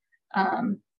boys.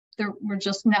 We're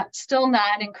just still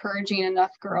not encouraging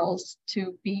enough girls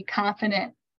to be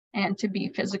confident and to be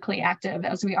physically active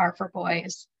as we are for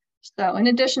boys. So in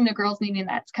addition to girls needing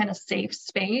that kind of safe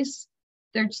space,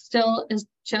 there still is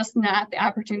just not the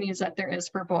opportunities that there is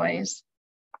for boys.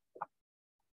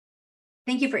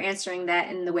 Thank you for answering that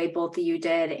in the way both of you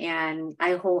did. And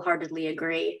I wholeheartedly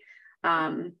agree.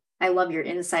 I love your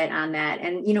insight on that.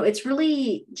 And, it's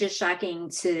really just shocking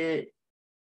to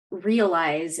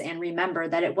realize and remember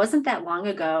that it wasn't that long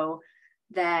ago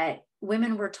that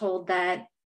women were told that,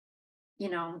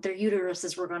 their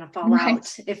uteruses were going to fall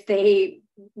out if they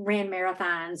ran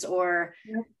marathons, or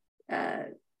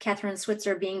Catherine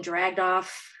Switzer being dragged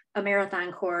off a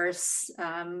marathon course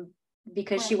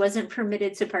because she wasn't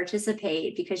permitted to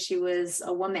participate because she was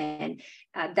a woman.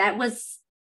 That was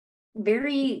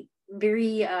very,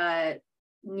 very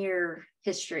near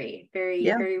history,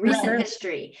 very recent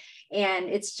history. And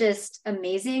it's just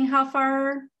amazing how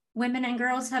far women and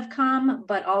girls have come,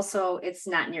 but also it's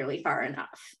not nearly far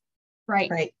enough.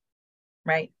 Right.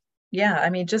 Yeah. I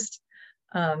mean, just,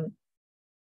 I've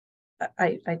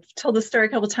told the story a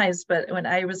couple of times, but when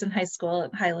I was in high school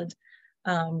at Highland,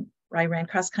 I ran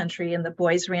cross country and the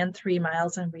boys ran 3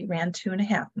 miles and we ran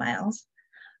 2.5 miles.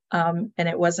 And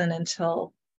it wasn't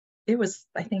until it was,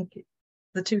 I think,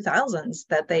 the 2000s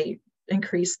that they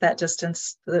increased that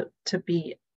distance to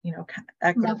be,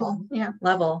 equitable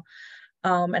level.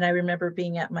 And I remember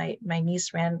being at my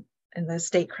niece ran in the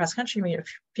state cross country meet a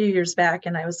few years back,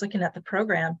 and I was looking at the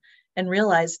program and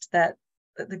realized that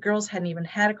the girls hadn't even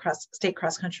had a state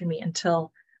cross country meet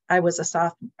until I was a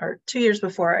sophomore, or 2 years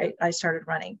before I started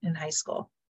running in high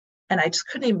school. And I just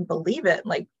couldn't even believe it.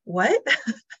 Like, what?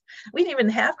 We didn't even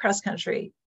have cross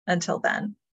country until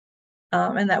then.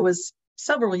 And that was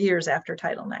several years after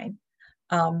Title IX.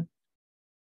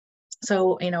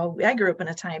 So, I grew up in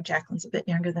a time, Jacqueline's a bit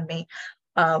younger than me,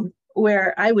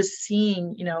 where I was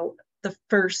seeing,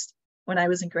 when I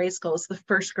was in grade school, it was the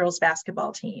first girls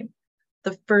basketball team,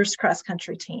 the first cross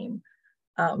country team,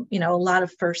 a lot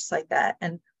of firsts like that.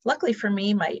 And luckily for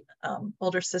me, my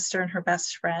older sister and her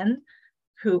best friend,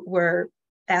 who were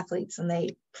athletes, and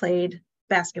they played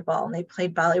basketball and they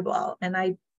played volleyball. And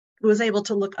I was able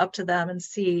to look up to them and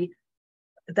see,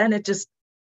 then it just,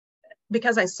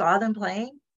 because I saw them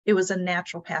playing, it was a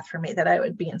natural path for me that I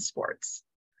would be in sports.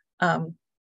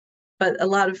 But a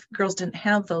lot of girls didn't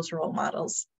have those role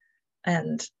models.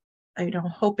 And,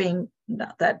 hoping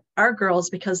that our girls,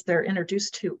 because they're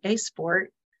introduced to a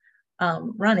sport,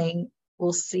 running,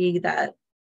 will see that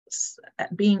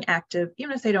being active,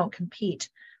 even if they don't compete,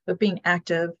 but being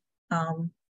active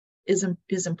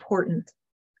is important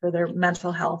for their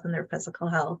mental health and their physical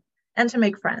health, and to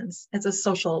make friends. It's a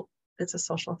social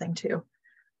thing too.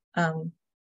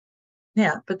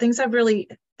 Yeah, but things have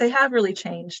really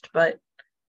changed, but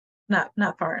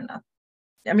not far enough.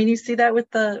 I mean, you see that with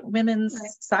the women's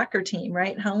soccer team,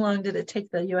 right? How long did it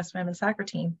take the U.S. women's soccer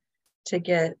team to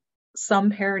get some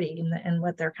parity in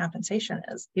what their compensation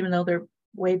is, even though they're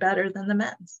way better than the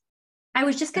men's? I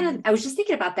was just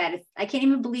thinking about that. I can't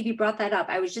even believe you brought that up.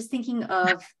 I was just thinking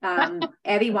of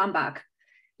Abby Wambach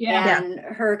and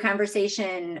her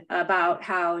conversation about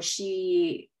how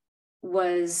she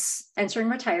was entering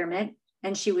retirement,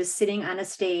 and she was sitting on a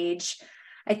stage,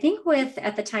 I think with,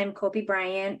 at the time, Kobe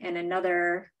Bryant and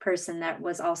another person that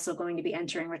was also going to be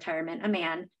entering retirement, a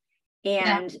man.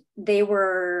 And they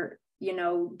were,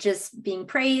 just being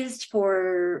praised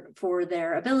for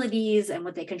their abilities and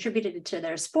what they contributed to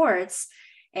their sports.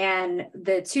 And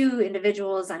the two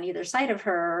individuals on either side of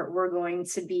her were going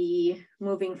to be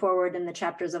moving forward in the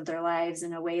chapters of their lives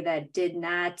in a way that did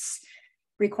not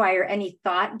require any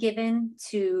thought given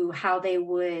to how they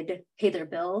would pay their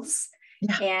bills.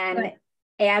 And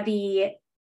Abby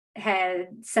had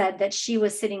said that she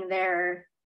was sitting there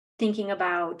thinking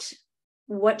about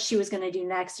what she was going to do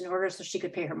next in order so she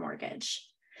could pay her mortgage.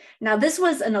 Now, this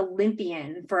was an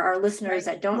Olympian, for our listeners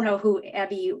that don't know who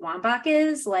Abby Wambach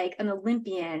is, like an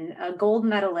Olympian, a gold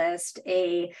medalist,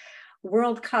 a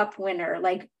World Cup winner.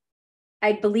 Like,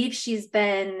 I believe she's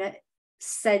been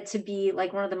said to be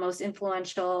like one of the most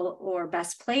influential or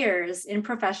best players in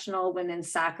professional women's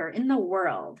soccer in the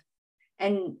world.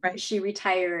 And she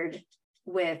retired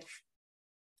with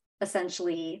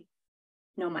essentially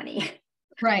no money.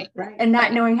 Right. And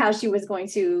not knowing how she was going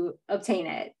to obtain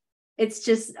it. It's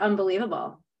just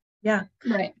unbelievable. Yeah.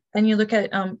 Right. And you look at,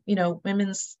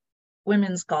 women's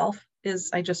golf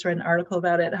is, I just read an article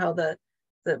about it, how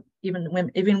even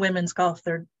women's golf,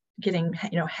 they're getting,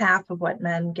 half of what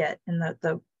men get in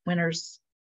the winners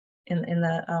in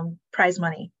the prize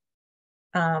money.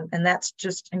 And that's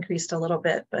just increased a little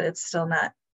bit, but it's still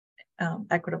not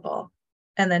equitable.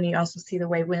 And then you also see the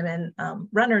way women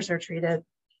runners are treated.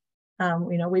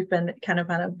 We've been kind of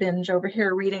on a binge over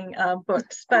here reading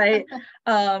books by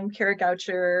Kara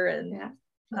Goucher and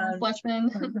Fleshman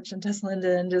and Tess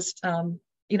Linden, just how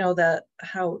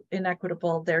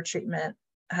inequitable their treatment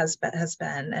has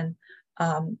been,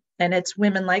 and it's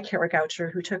women like Kara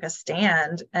Goucher who took a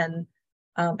stand, and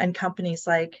companies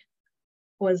like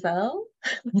Oiselle,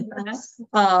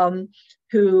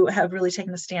 who have really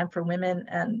taken a stand for women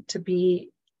and to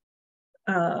be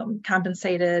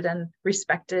compensated and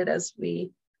respected as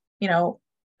we,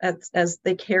 as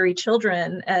they carry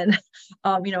children and,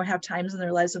 have times in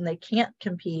their lives when they can't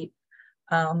compete,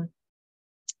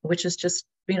 which is just,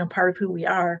 part of who we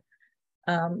are.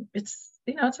 It's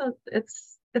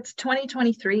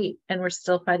 2023 and we're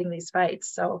still fighting these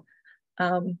fights. So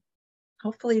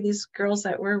hopefully these girls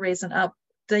that we're raising up,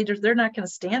 they're not going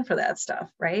to stand for that stuff,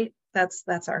 right? That's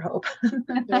our hope.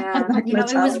 Yeah,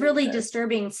 it was really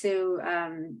disturbing to,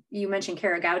 you mentioned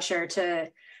Kara Goucher,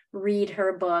 to read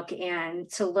her book and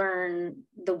to learn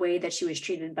the way that she was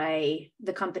treated by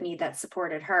the company that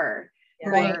supported her,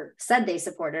 or said they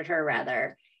supported her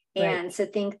rather. And to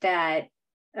think that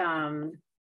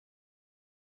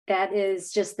that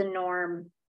is just the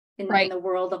norm in the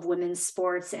world of women's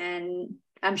sports. And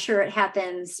I'm sure it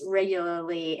happens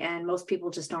regularly and most people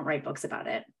just don't write books about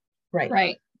it.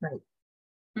 Right.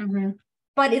 Mm-hmm.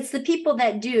 But it's the people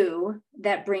that do,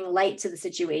 that bring light to the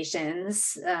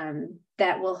situations,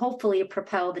 that will hopefully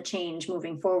propel the change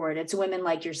moving forward. It's women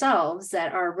like yourselves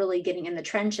that are really getting in the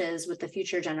trenches with the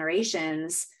future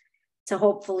generations to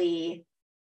hopefully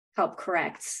help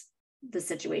correct the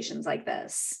situations like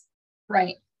this.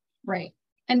 Right.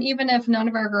 And even if none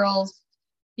of our girls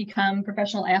become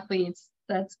professional athletes,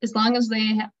 that's, as long as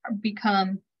they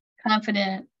become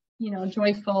confident,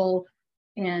 joyful,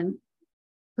 and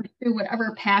pursue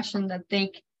whatever passion that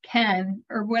they can,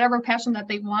 or whatever passion that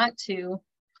they want to,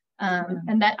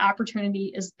 and that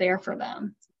opportunity is there for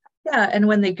them. Yeah, and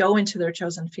when they go into their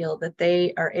chosen field, that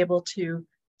they are able to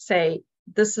say,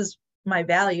 this is my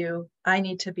value. I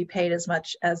need to be paid as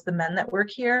much as the men that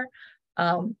work here.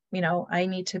 I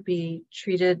need to be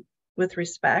treated with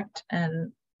respect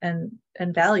and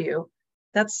value.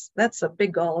 That's a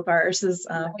big goal of ours, is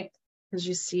because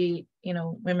you see,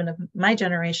 women of my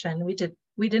generation, we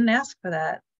didn't ask for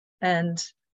that. And,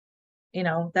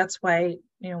 that's why,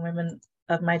 women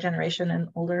of my generation and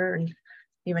older and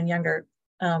even younger,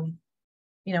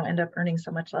 end up earning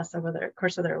so much less over the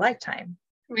course of their lifetime.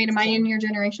 Wait, am I in your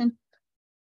generation?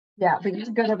 Yeah, but you're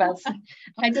good about.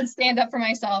 I did stand up for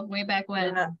myself way back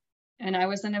when, and I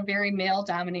was in a very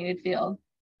male-dominated field,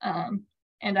 and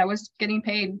I was getting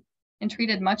paid and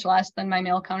treated much less than my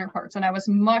male counterparts, and I was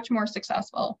much more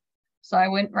successful. So I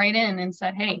went right in and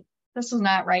said, "Hey, this is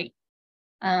not right,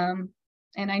 and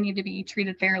I need to be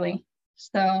treated fairly."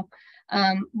 So,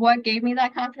 what gave me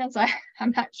that confidence?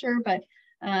 I'm not sure, but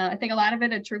I think a lot of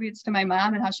it attributes to my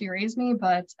mom and how she raised me,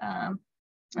 but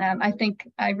I think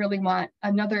I really want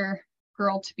another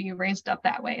girl to be raised up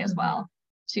that way as well,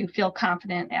 to feel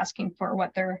confident asking for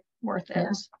what their worth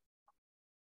is.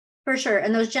 For sure.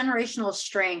 And those generational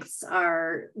strengths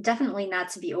are definitely not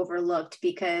to be overlooked,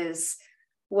 because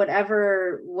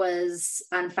whatever was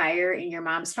on fire in your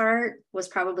mom's heart was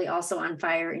probably also on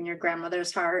fire in your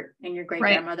grandmother's heart and your great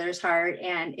grandmother's heart.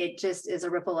 And it just is a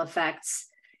ripple effect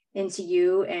into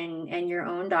you and your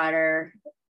own daughter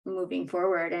moving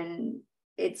forward. And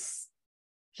it's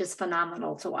just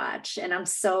phenomenal to watch. And I'm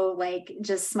so like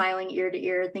just smiling ear to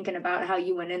ear, thinking about how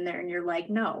you went in there and you're like,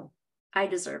 no, I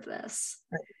deserve this.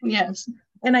 Yes.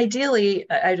 And ideally,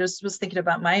 I just was thinking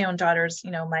about my own daughters,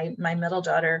 my middle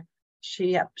daughter,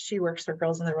 she works for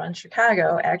Girls on the Run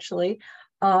Chicago, actually.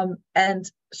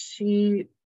 And she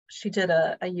did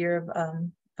a year of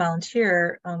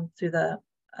volunteer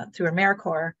through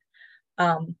AmeriCorps.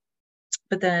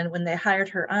 But then when they hired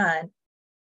her on,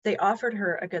 they offered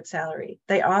her a good salary.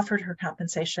 They offered her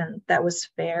compensation that was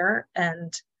fair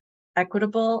and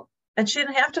equitable, and she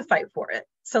didn't have to fight for it.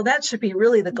 So that should be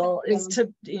really the goal, is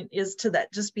to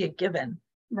that just be a given,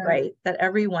 right? That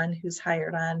everyone who's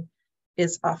hired on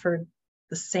is offered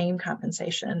the same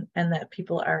compensation, and that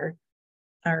people are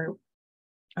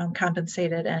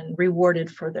compensated and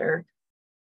rewarded for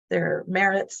their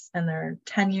merits and their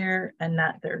tenure, and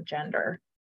not their gender.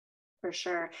 For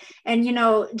sure. And,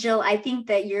 Jill, I think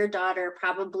that your daughter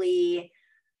probably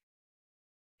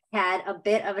had a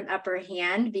bit of an upper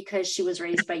hand because she was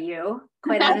raised by you,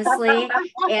 quite honestly.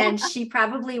 And she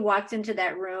probably walked into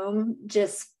that room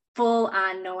just full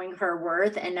on knowing her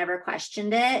worth and never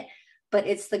questioned it. But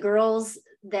it's the girls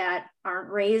that aren't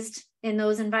raised in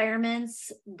those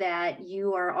environments that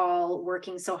you are all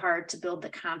working so hard to build the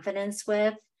confidence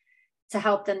with, to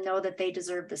help them know that they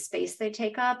deserve the space they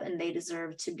take up, and they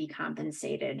deserve to be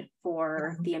compensated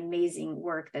for the amazing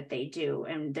work that they do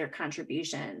and their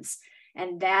contributions.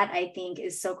 And that, I think,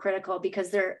 is so critical, because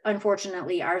there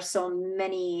unfortunately are so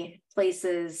many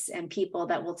places and people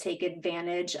that will take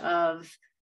advantage of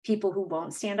people who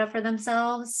won't stand up for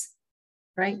themselves.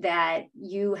 Right. That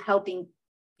you helping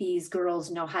these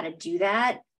girls know how to do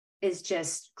that is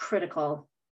just critical.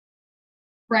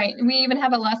 Right. We even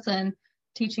have a lesson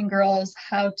teaching girls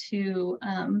how to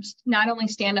not only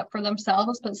stand up for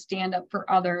themselves, but stand up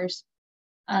for others.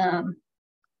 That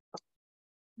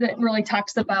really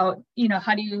talks about,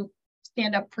 how do you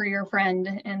stand up for your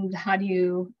friend, and how do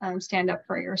you stand up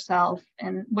for yourself,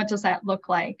 and what does that look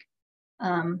like?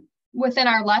 Within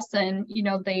our lesson,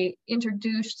 they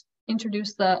introduced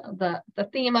the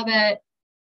theme of it,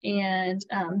 and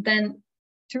then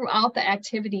throughout the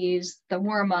activities, the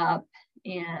warm up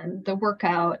and the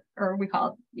workout, or we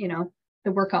call it,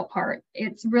 the workout part,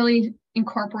 it's really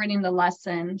incorporating the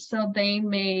lesson. So they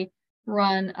may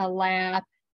run a lap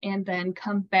and then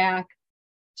come back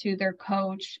to their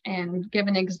coach and give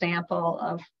an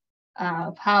example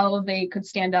of how they could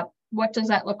stand up. What does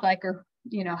that look like? Or,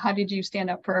 how did you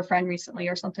stand up for a friend recently,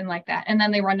 or something like that? And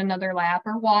then they run another lap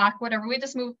or walk, whatever. We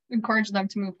just encourage them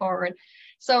to move forward.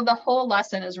 So the whole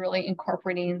lesson is really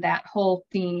incorporating that whole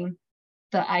theme,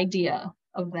 the idea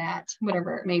of that,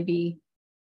 whatever it may be.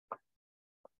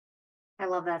 I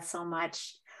love that so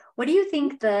much. What do you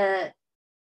think is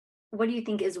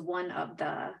one of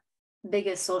the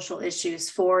biggest social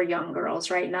issues for young girls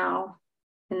right now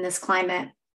in this climate?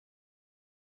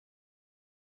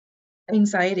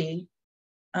 Anxiety.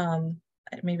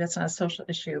 Maybe that's not a social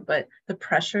issue, but the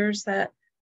pressures that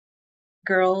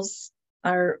girls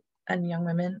and young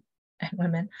women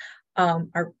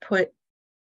are put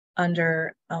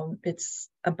under. It's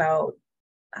about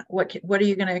what are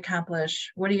you going to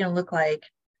accomplish? What are you going to look like?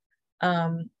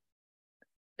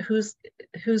 Who's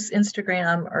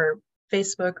Instagram or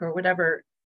Facebook or whatever,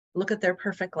 look at their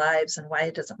perfect lives, and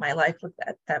why doesn't my life look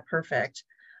that perfect?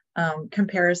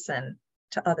 Comparison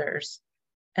to others.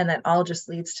 And that all just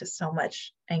leads to so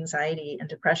much anxiety and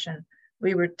depression.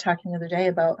 We were talking the other day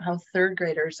about how third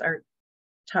graders are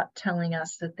telling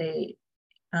us that they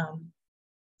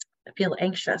feel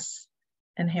anxious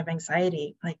and have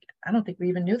anxiety. Like, I don't think we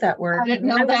even knew that word. I didn't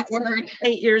know that word.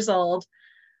 8 years old.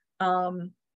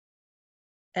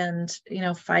 and,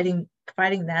 fighting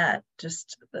that,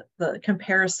 just the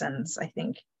comparisons, I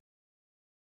think.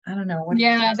 I don't know.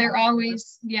 Yeah, they're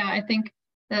always, I think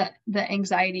the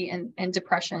anxiety and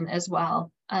depression as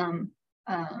well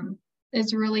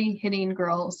is really hitting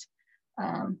girls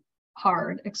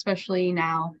hard, especially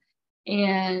now.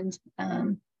 And,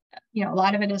 a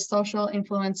lot of it is social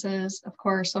influences, of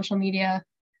course, social media,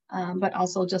 but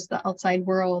also just the outside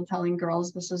world telling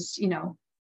girls this is,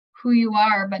 who you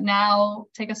are, but now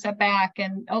take a step back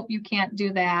and, oh, you can't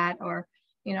do that. Or,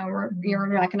 you're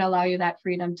not going to allow you that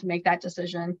freedom to make that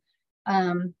decision.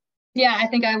 I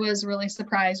think I was really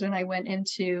surprised when I went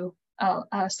into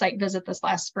a site visit this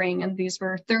last spring, and these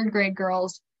were third grade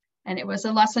girls, and it was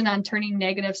a lesson on turning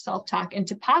negative self-talk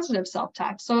into positive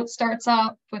self-talk. So it starts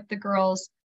off with the girls,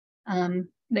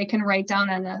 they can write down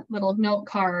on a little note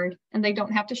card, and they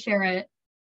don't have to share it.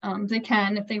 They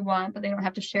can if they want, but they don't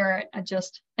have to share it.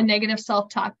 Just a negative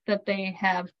self-talk that they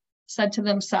have said to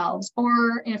themselves,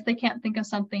 or if they can't think of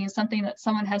something that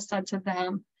someone has said to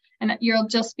them. And you'll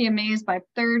just be amazed by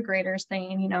third graders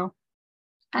saying,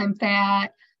 I'm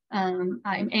fat, I'm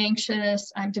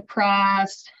anxious, I'm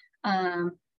depressed,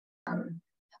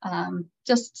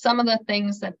 just some of the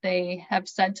things that they have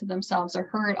said to themselves or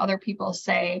heard other people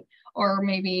say, or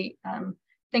maybe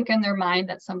think in their mind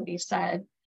that somebody said.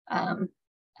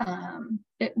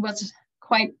 It was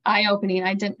quite eye-opening.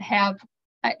 I didn't have,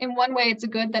 in one way, it's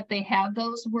good that they have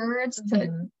those words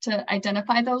to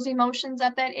identify those emotions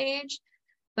at that age.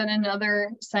 But in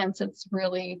another sense, it's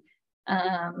really,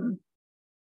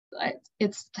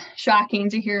 it's shocking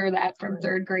to hear that from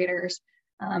third graders.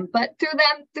 But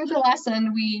through the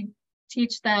lesson, we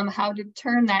teach them how to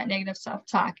turn that negative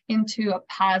self-talk into a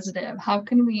positive. How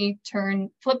can we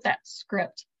flip that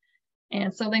script?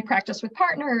 And so they practice with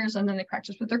partners, and then they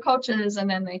practice with their coaches, and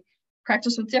then they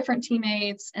practice with different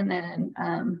teammates. And then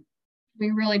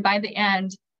we really, by the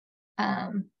end,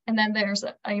 and then there's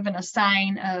even a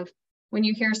sign of when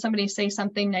you hear somebody say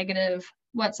something negative,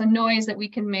 what's a noise that we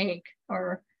can make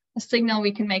or a signal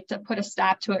we can make to put a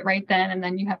stop to it right then. And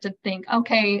then you have to think,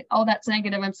 okay, oh, that's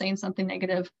negative. I'm saying something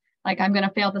negative, like I'm going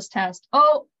to fail this test.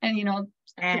 Oh, and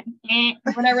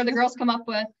whatever the girls come up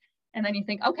with. And then you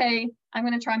think, okay, I'm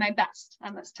going to try my best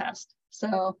on this test.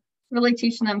 So really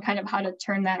teaching them kind of how to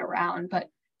turn that around. But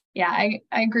yeah, I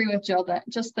agree with Jill that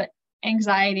just the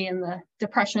anxiety and the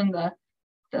depression,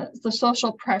 the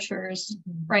social pressures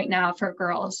right now for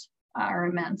girls are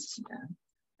immense. Yeah.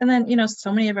 And then,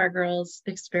 so many of our girls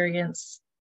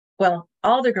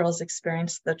all the girls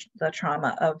experience the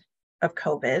trauma of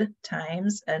COVID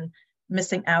times and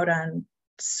missing out on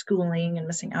schooling and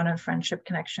missing out on friendship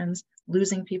connections,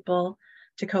 losing people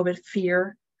to COVID,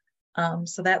 fear.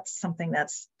 So that's something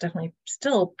that's definitely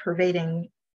still pervading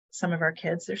some of our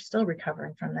kids. They're still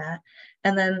recovering from that.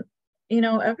 And then,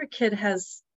 every kid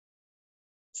has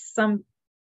some,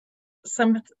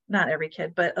 not every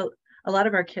kid, but a lot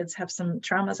of our kids have some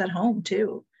traumas at home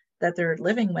too, that they're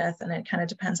living with. And it kind of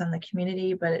depends on the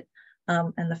community, but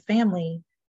and the family.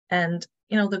 And,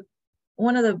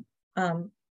 one of the,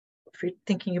 if you're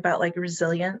thinking about like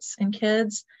resilience in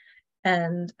kids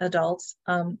and adults,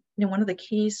 one of the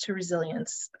keys to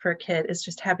resilience for a kid is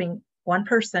just having one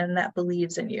person that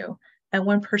believes in you and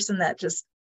one person that just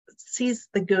sees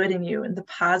the good in you and the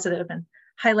positive and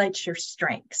highlights your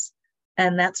strengths.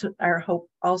 And that's what our hope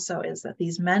also is, that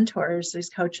these mentors, these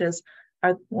coaches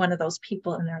are one of those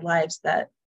people in their lives that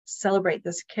celebrate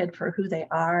this kid for who they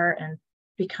are and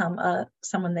become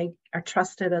someone they are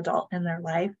trusted adult in their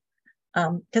life.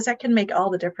 Because that can make all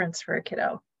the difference for a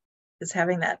kiddo, is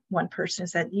having that one person who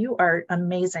said, you are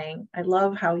amazing. I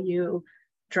love how you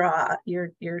draw.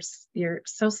 You're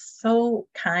so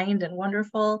kind and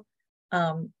wonderful.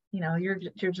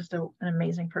 You're just an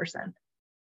amazing person.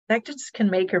 That just can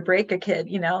make or break a kid,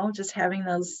 just having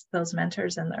those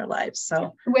mentors in their lives.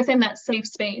 So within that safe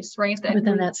space, right?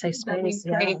 Within that safe space,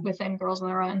 within Girls on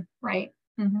the Run, right?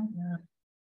 Mm-hmm. Yeah.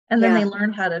 And then they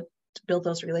learn how to build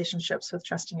those relationships with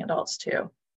trusting adults too.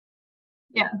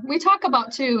 Yeah, we talk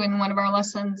about too in one of our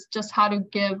lessons just how to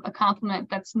give a compliment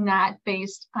that's not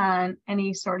based on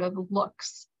any sort of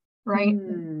looks, right?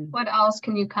 What else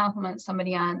can you compliment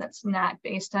somebody on that's not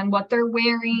based on what they're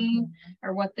wearing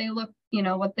or what they look,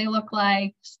 what they look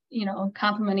like,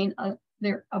 complimenting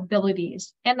their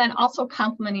abilities, and then also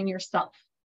complimenting yourself,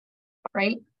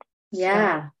 right?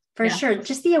 Yeah, for sure.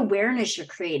 Just the awareness you're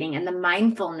creating and the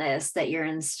mindfulness that you're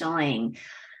instilling,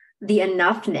 the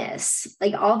enoughness,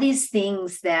 like all these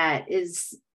things that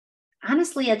is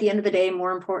honestly at the end of the day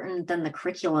more important than the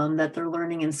curriculum that they're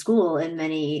learning in school in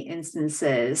many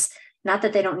instances. Not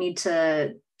that they don't need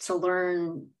to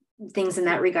learn things in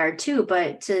that regard too,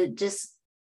 but to just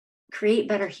create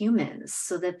better humans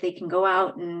so that they can go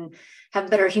out and have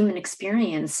better human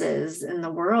experiences in the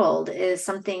world is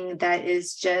something that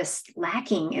is just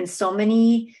lacking in so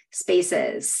many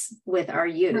spaces with our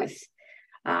youth.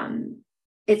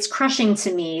 It's crushing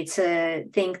to me to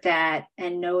think that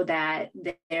and know that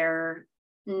their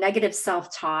negative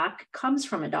self-talk comes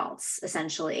from adults.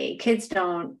 Essentially, kids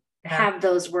don't have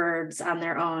those words on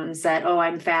their own that, oh,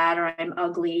 I'm fat, or I'm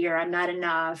ugly, or I'm not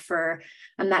enough, or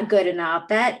I'm not good enough.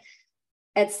 That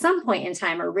at some point in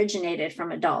time originated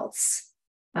from adults.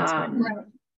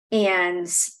 And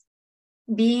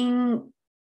being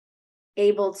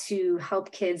able to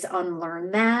help kids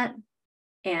unlearn that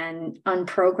and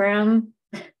unprogram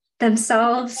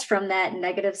themselves from that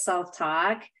negative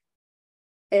self-talk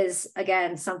is,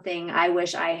 again, something I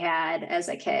wish I had as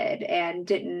a kid and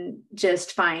didn't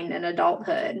just find in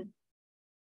adulthood.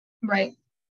 Right.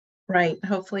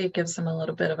 Hopefully it gives them a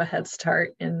little bit of a head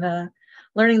start in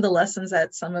learning the lessons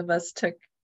that some of us took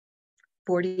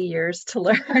 40 years to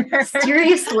learn.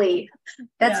 Seriously,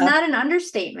 that's not an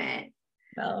understatement.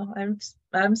 No,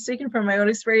 I'm speaking from my own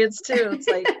experience too. It's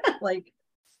like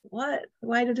what?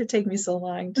 Why did it take me so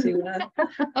long to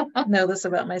know this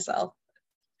about myself?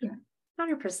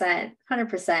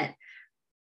 100%.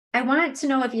 I want to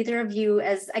know if either of you,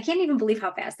 as I can't even believe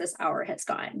how fast this hour has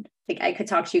gone. Like I could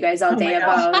talk to you guys all day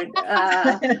about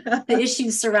the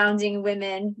issues surrounding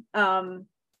women and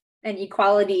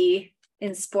equality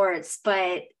in sports.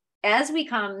 But as we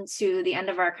come to the end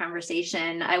of our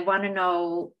conversation, I want to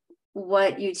know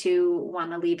what you two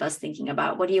want to leave us thinking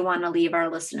about. What do you want to leave our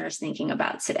listeners thinking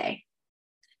about today?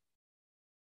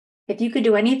 If you could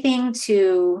do anything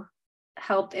to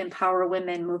help empower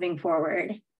women moving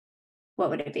forward, what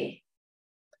would it be?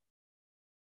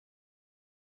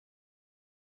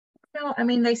 No, I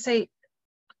mean, they say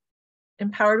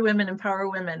empower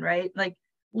women, right? Like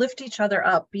lift each other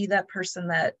up, be that person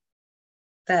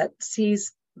that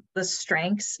sees the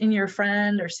strengths in your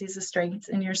friend or sees the strengths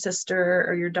in your sister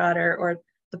or your daughter or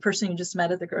the person you just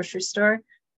met at the grocery store,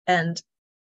 and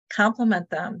compliment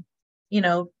them.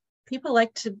 People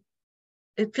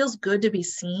it feels good to be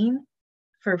seen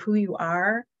for who you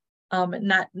are,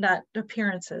 not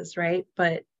appearances, right?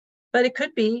 But it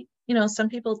could be, some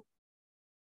people,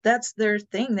 that's their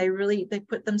thing. They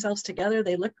put themselves together.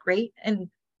 They look great. And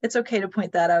it's okay to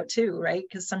point that out too, right?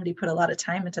 Because somebody put a lot of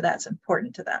time into that. It's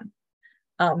important to them.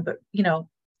 But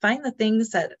find the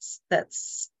things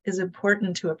that's is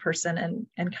important to a person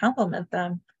and compliment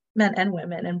them, men and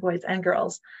women and boys and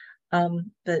girls.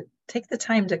 But take the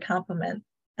time to compliment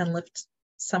and lift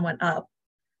someone up.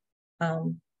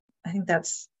 I think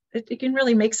it can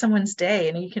really make someone's day,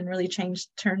 and you can really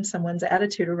turn someone's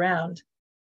attitude around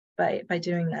by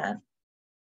doing that.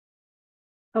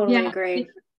 Totally agree.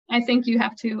 I think you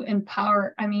have to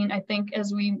empower. I mean, I think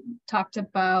as we talked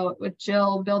about with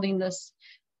Jill building this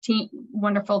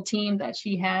wonderful team that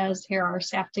she has here, our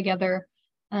staff together,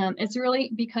 it's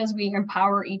really because we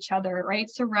empower each other, right?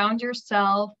 Surround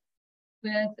yourself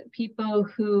with people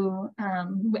who,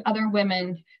 other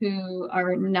women who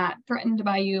are not threatened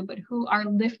by you, but who are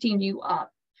lifting you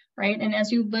up, right? And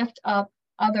as you lift up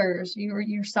others, you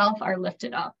yourself are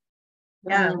lifted up.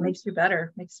 Yeah, it makes you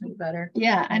better. Makes me better.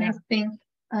 Yeah, and I think,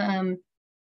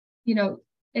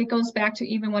 it goes back to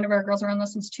even one of our girls around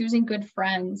lessons, choosing good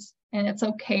friends. And it's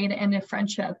okay to end a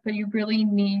friendship, but you really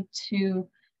need to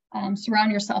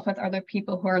surround yourself with other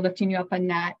people who are lifting you up and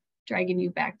not dragging you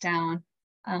back down.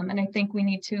 And I think we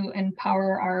need to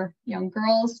empower our young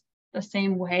girls the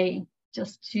same way,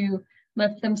 just to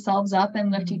lift themselves up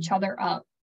and lift each other up.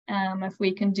 If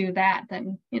we can do that,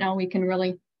 then, we can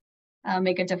really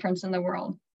make a difference in the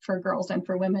world for girls and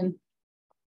for women.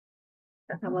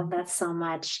 I love that so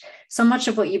much. So much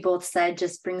of what you both said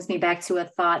just brings me back to a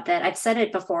thought that I've said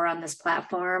it before on this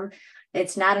platform.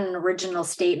 It's not an original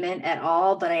statement at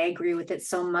all, but I agree with it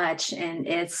so much. And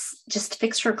it's just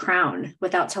fix her crown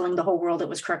without telling the whole world it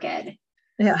was crooked.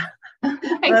 Yeah,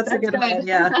 that's a good one.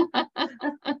 Yeah.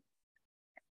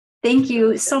 Thank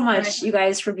you so much, you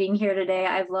guys, for being here today.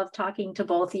 I've loved talking to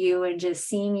both of you and just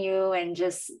seeing you and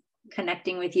just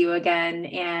connecting with you again.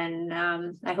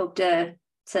 And I hope to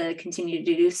continue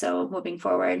to do so moving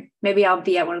forward. Maybe I'll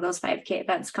be at one of those 5K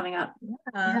events coming up.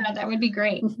 Yeah, that would be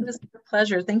great. It was a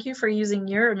pleasure. Thank you for using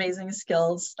your amazing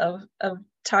skills of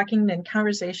talking and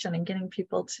conversation and getting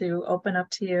people to open up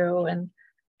to you and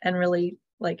really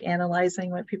like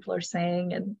analyzing what people are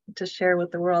saying and to share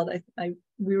with the world.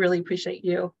 We really appreciate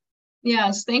you.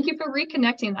 Yes, thank you for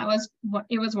reconnecting.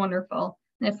 It was wonderful.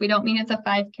 And if we don't meet at the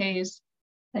 5Ks,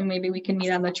 then maybe we can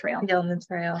meet on the trail. Yeah, on the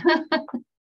trail.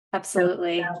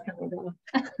 Absolutely.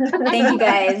 Thank you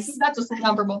guys. That's a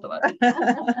number, both of us.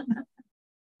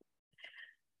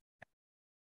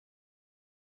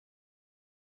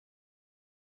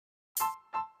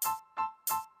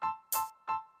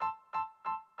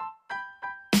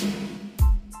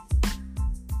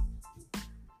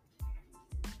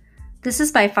 This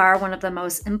is by far one of the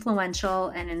most influential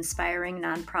and inspiring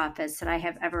nonprofits that I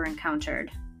have ever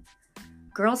encountered.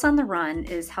 Girls on the Run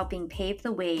is helping pave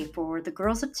the way for the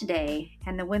girls of today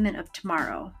and the women of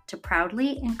tomorrow to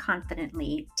proudly and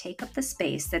confidently take up the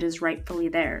space that is rightfully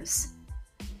theirs.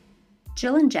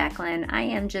 Jill and Jacqueline, I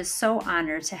am just so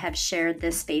honored to have shared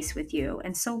this space with you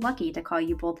and so lucky to call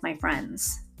you both my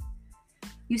friends.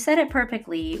 You said it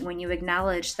perfectly when you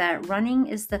acknowledged that running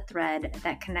is the thread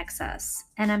that connects us,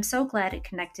 and I'm so glad it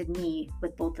connected me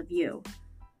with both of you.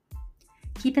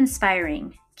 Keep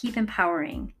inspiring, keep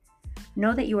empowering.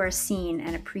 Know that you are seen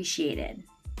and appreciated.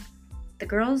 The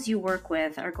girls you work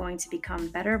with are going to become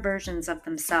better versions of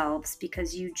themselves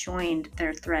because you joined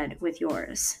their thread with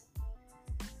yours.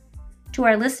 To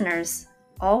our listeners,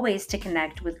 all ways to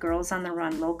connect with Girls on the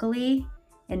Run locally,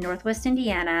 in Northwest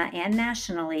Indiana, and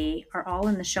nationally are all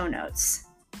in the show notes.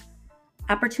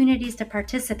 Opportunities to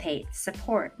participate,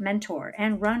 support, mentor,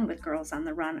 and run with Girls on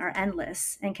the Run are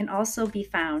endless and can also be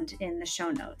found in the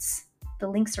show notes. The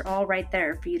links are all right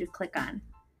there for you to click on.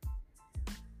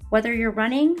 Whether you're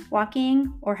running,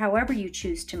 walking, or however you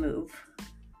choose to move,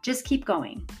 just keep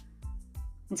going.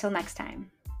 Until next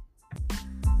time.